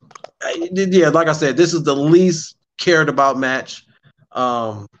yeah, like I said, this is the least cared about match.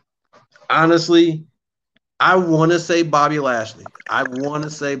 Honestly, I want to say Bobby Lashley.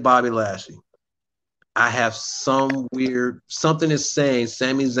 I have something is saying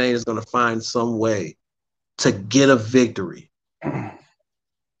Sami Zayn is going to find some way to get a victory.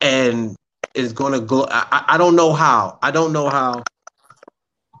 And it's going to go. I don't know how.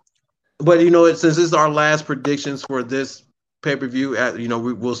 But since this is our last predictions for this pay-per-view,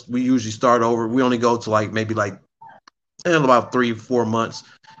 we usually start over. We only go to maybe about 3-4 months,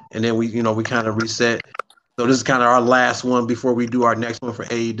 and then we kind of reset. So this is kind of our last one before we do our next one for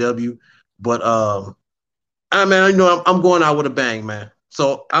AEW. But I'm going out with a bang, man.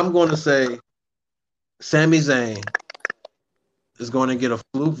 So I'm going to say Sami Zayn is going to get a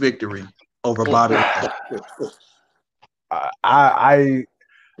fluke victory over Bobby.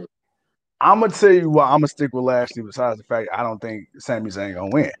 I'm gonna tell you what. I'm gonna stick with Lashley. Besides the fact I don't think Sami Zayn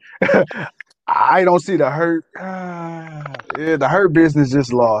gonna win. I don't see the Hurt. The Hurt business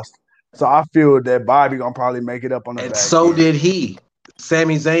just lost, so I feel that Bobby gonna probably make it up on the and back so end. Did he.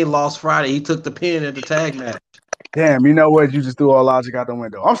 Sami Zayn lost Friday. He took the pin at the tag match. Damn, you know what? You just threw all logic out the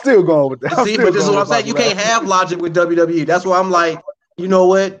window. I'm still going with that. See, but this is what I'm saying. You can't have logic with WWE. That's why I'm like, you know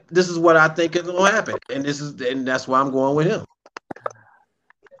what? This is what I think is gonna happen, and that's why I'm going with him.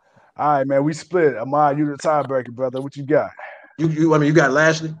 All right, man. We split. Ahmad, you the tiebreaker, brother. What you got? You got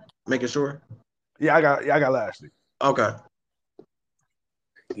Lashley. Making sure. Yeah, I got Lashley. Okay.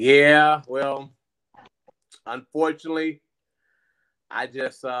 Yeah. Well, unfortunately, I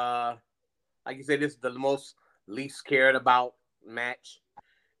just like you said, this is the most least cared about match,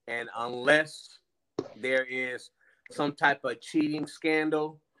 and unless there is some type of cheating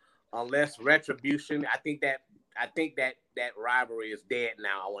scandal, unless retribution, I think that rivalry is dead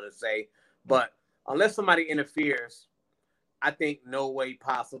now, I want to say. But unless somebody interferes, I think no way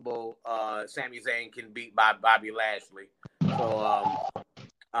possible Sami Zayn can beat Bobby Lashley. So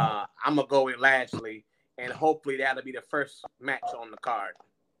I'm going to go with Lashley, and hopefully that'll be the first match on the card.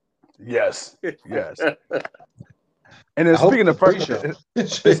 Yes. And then speaking of speaking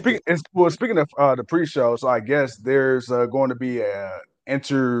of the pre-show, so I guess there's going to be a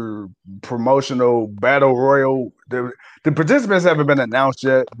inter-promotional battle royal. The participants haven't been announced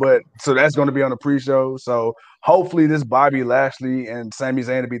yet, but so that's going to be on the pre-show. So hopefully this Bobby Lashley and Sami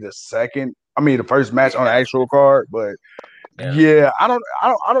Zayn to be the first match on the actual card. But yeah, I don't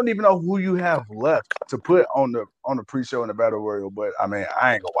even know who you have left to put on the pre-show and the battle royal. But I mean,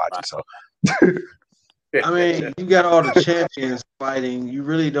 I ain't gonna watch it. So. I mean, you got all the champions fighting. You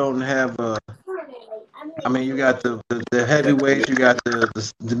really don't have I mean, you got the heavyweights, you got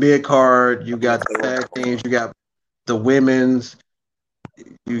the mid card, you got the tag teams, you got the women's.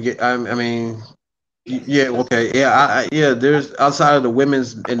 You get, I mean, yeah, okay, yeah, yeah. There's outside of the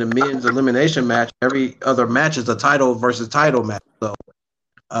women's and the men's elimination match, every other match is a title versus title match. So,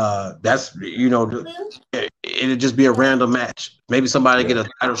 that's it'd just be a random match. Maybe somebody get a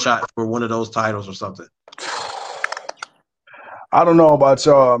title shot for one of those titles or something. I don't know about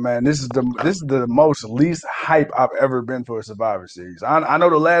y'all, man. This is the most least hype I've ever been for a Survivor Series. I know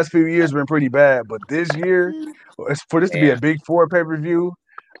the last few years have been pretty bad, but this year, for this to be a Big Four pay-per-view,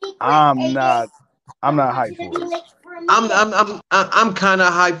 I'm not hyped for it. I'm kind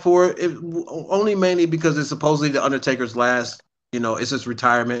of hyped for it, only mainly because it's supposedly the Undertaker's last. It's his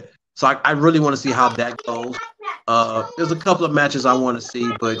retirement, so I really want to see how that goes. There's a couple of matches I want to see,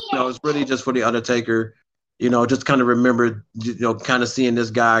 but it's really just for the Undertaker. Just kind of remember, kind of seeing this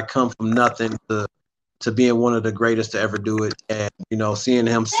guy come from nothing to being one of the greatest to ever do it, and seeing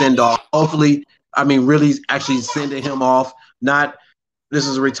him send off. Hopefully, I mean, really, actually sending him off. Not this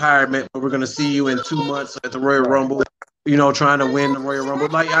is a retirement, but we're gonna see you in 2 months at the Royal Rumble. Trying to win the Royal Rumble.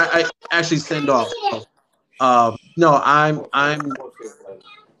 Like I actually send off. So, no, I'm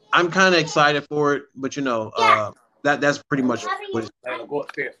kind of excited for it, but that's pretty much what it's.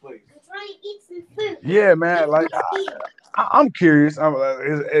 Yeah, man. Like I'm curious.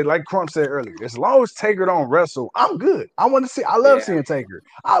 Like Crump said earlier, as long as Taker don't wrestle, I'm good. I want to see. I love seeing Taker.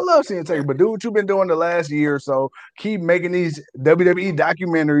 But do what you've been doing the last year or so. Keep making these WWE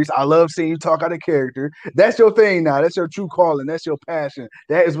documentaries. I love seeing you talk out of character. That's your thing now. That's your true calling. That's your passion.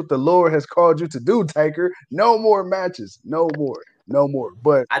 That is what the Lord has called you to do, Taker. No more matches. No more.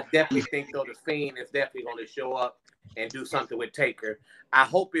 But I definitely think though the Fiend is definitely going to show up and do something with Taker. I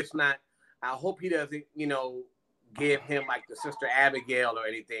hope it's not. I hope he doesn't, give him like the Sister Abigail or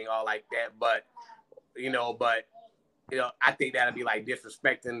anything all like that. But, I think that'll be like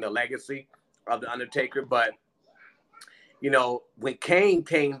disrespecting the legacy of the Undertaker. But, when Kane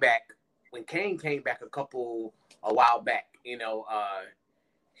came back a while back, he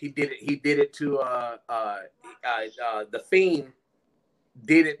did it to the Fiend.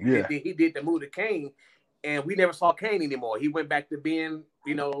 Did it? Yeah. He did the move to Kane, and we never saw Kane anymore. He went back to being,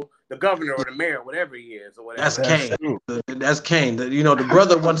 the governor or the mayor, whatever he is, or whatever. That's Kane. That's Kane. The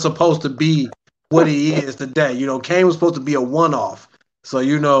brother wasn't supposed to be what he is today. Kane was supposed to be a one-off. So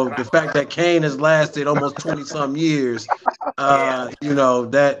the fact that Kane has lasted almost 20-some years, that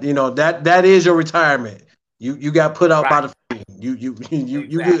is your retirement. You got put out by the Fiend. You good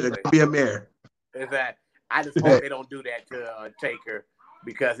to be a mayor. Exactly. I just hope they don't do that to Taker.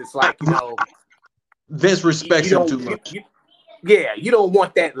 Because it's like, Vince respects him too much. You don't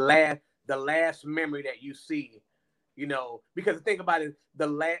want that the last memory that you see, because the thing about it,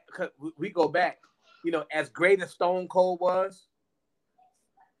 we go back, as great as Stone Cold was,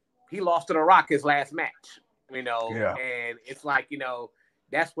 he lost to The Rock his last match, and it's like,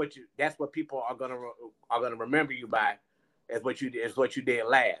 that's what people are gonna remember you by, is what you did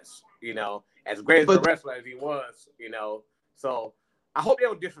last, as great as the wrestler as he was, so. I hope they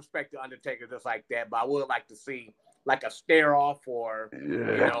don't disrespect the Undertaker just like that, but I would like to see like a stare off or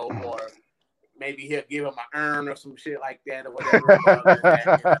or maybe he'll give him an urn or some shit like that or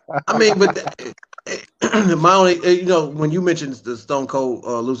whatever. I mean, but my only, when you mentioned the Stone Cold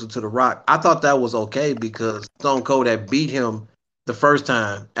losing to The Rock, I thought that was okay because Stone Cold had beat him the first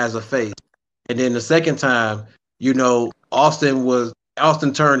time as a face, and then the second time,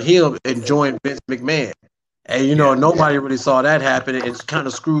 Austin turned heel and joined Vince McMahon. And nobody really saw that happen. It's kind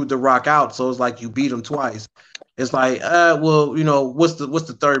of screwed The Rock out. So it's like you beat him twice. It's like, what's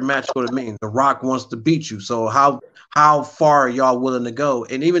the third match going to mean? The Rock wants to beat you. So how far are y'all willing to go?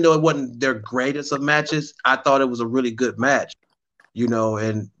 And even though it wasn't their greatest of matches, I thought it was a really good match.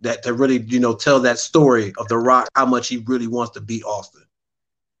 And that to really tell that story of The Rock, how much he really wants to beat Austin.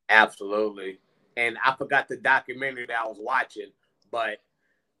 Absolutely. And I forgot the documentary that I was watching, but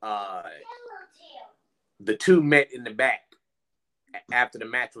the two met in the back after the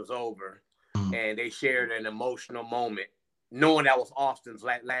match was over, and they shared an emotional moment, knowing that was Austin's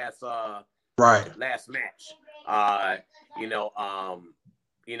last match. The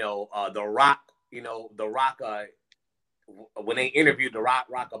Rock, when they interviewed The Rock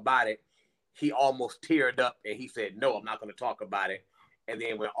about it, he almost teared up and he said, "No, I'm not going to talk about it." And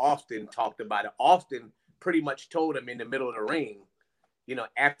then when Austin talked about it, Austin pretty much told him in the middle of the ring, you know,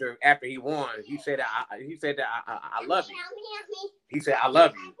 after he won, he said, I love you. He said, "I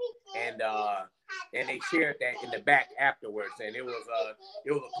love you," and they shared that in the back afterwards, and it was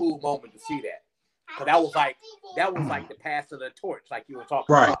a cool moment to see that. So that was like the pass of the torch, like you were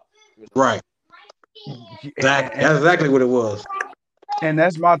talking about. Right. That's exactly what it was. And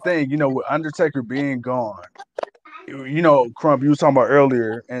that's my thing, you know, with Undertaker being gone. You know, Crump, you was talking about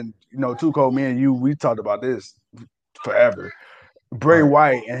earlier, and you know, Tuco, me and you, we talked about this forever. Bray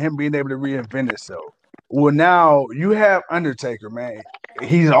Wyatt and him being able to reinvent himself. Well, now you have Undertaker, man.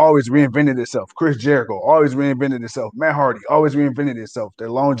 He's always reinvented himself. Chris Jericho always reinvented himself. Matt Hardy always reinvented himself. Their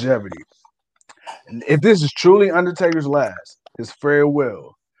longevity. And if this is truly Undertaker's last, his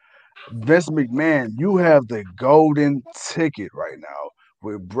farewell, Vince McMahon, you have the golden ticket right now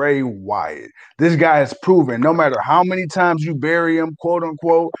with Bray Wyatt. This guy has proven no matter how many times you bury him, quote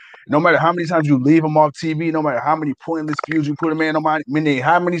unquote, no matter how many times you leave him off TV, no matter how many pointless feuds you put him in,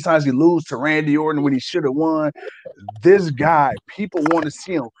 how many times you lose to Randy Orton when he should have won, this guy, people want to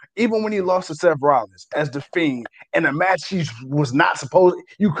see him. Even when he lost to Seth Rollins as the Fiend in a match he was not supposed,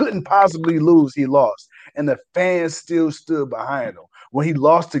 you couldn't possibly lose, he lost. And the fans still stood behind him. When he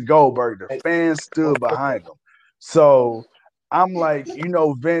lost to Goldberg, the fans stood behind him. So I'm like, you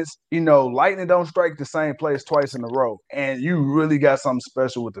know, Vince, you know, lightning don't strike the same place twice in a row. And you really got something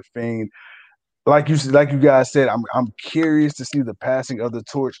special with the Fiend. Like you guys said, I'm curious to see the passing of the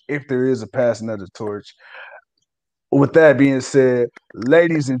torch, if there is a passing of the torch. With that being said,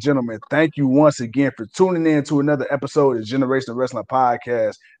 ladies and gentlemen, thank you once again for tuning in to another episode of Generational Wrestling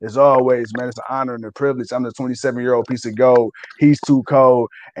Podcast. As always, man, it's an honor and a privilege. I'm the 27-year-old piece of gold. He's too cold.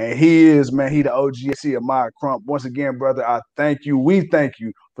 And he is, man, he the OGC of my Crump. Once again, brother, I thank you. We thank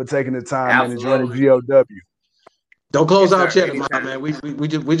you for taking the time and enjoying the GOW. Don't close out yet, man.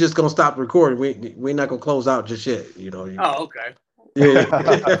 We just gonna stop recording. We're not gonna close out just yet. You know. Oh, okay. Yeah.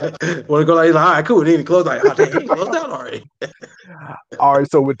 Want to go like, all right, cool. Then he closed like, oh, dang, he closed out already. All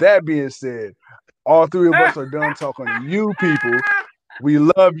right. So with that being said, all three of us are done talking to you people. We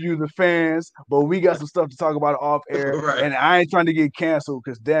love you, the fans, but we got some stuff to talk about off air. Right. And I ain't trying to get canceled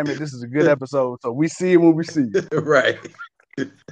because damn it, this is a good episode. So we see you when we see you. Right.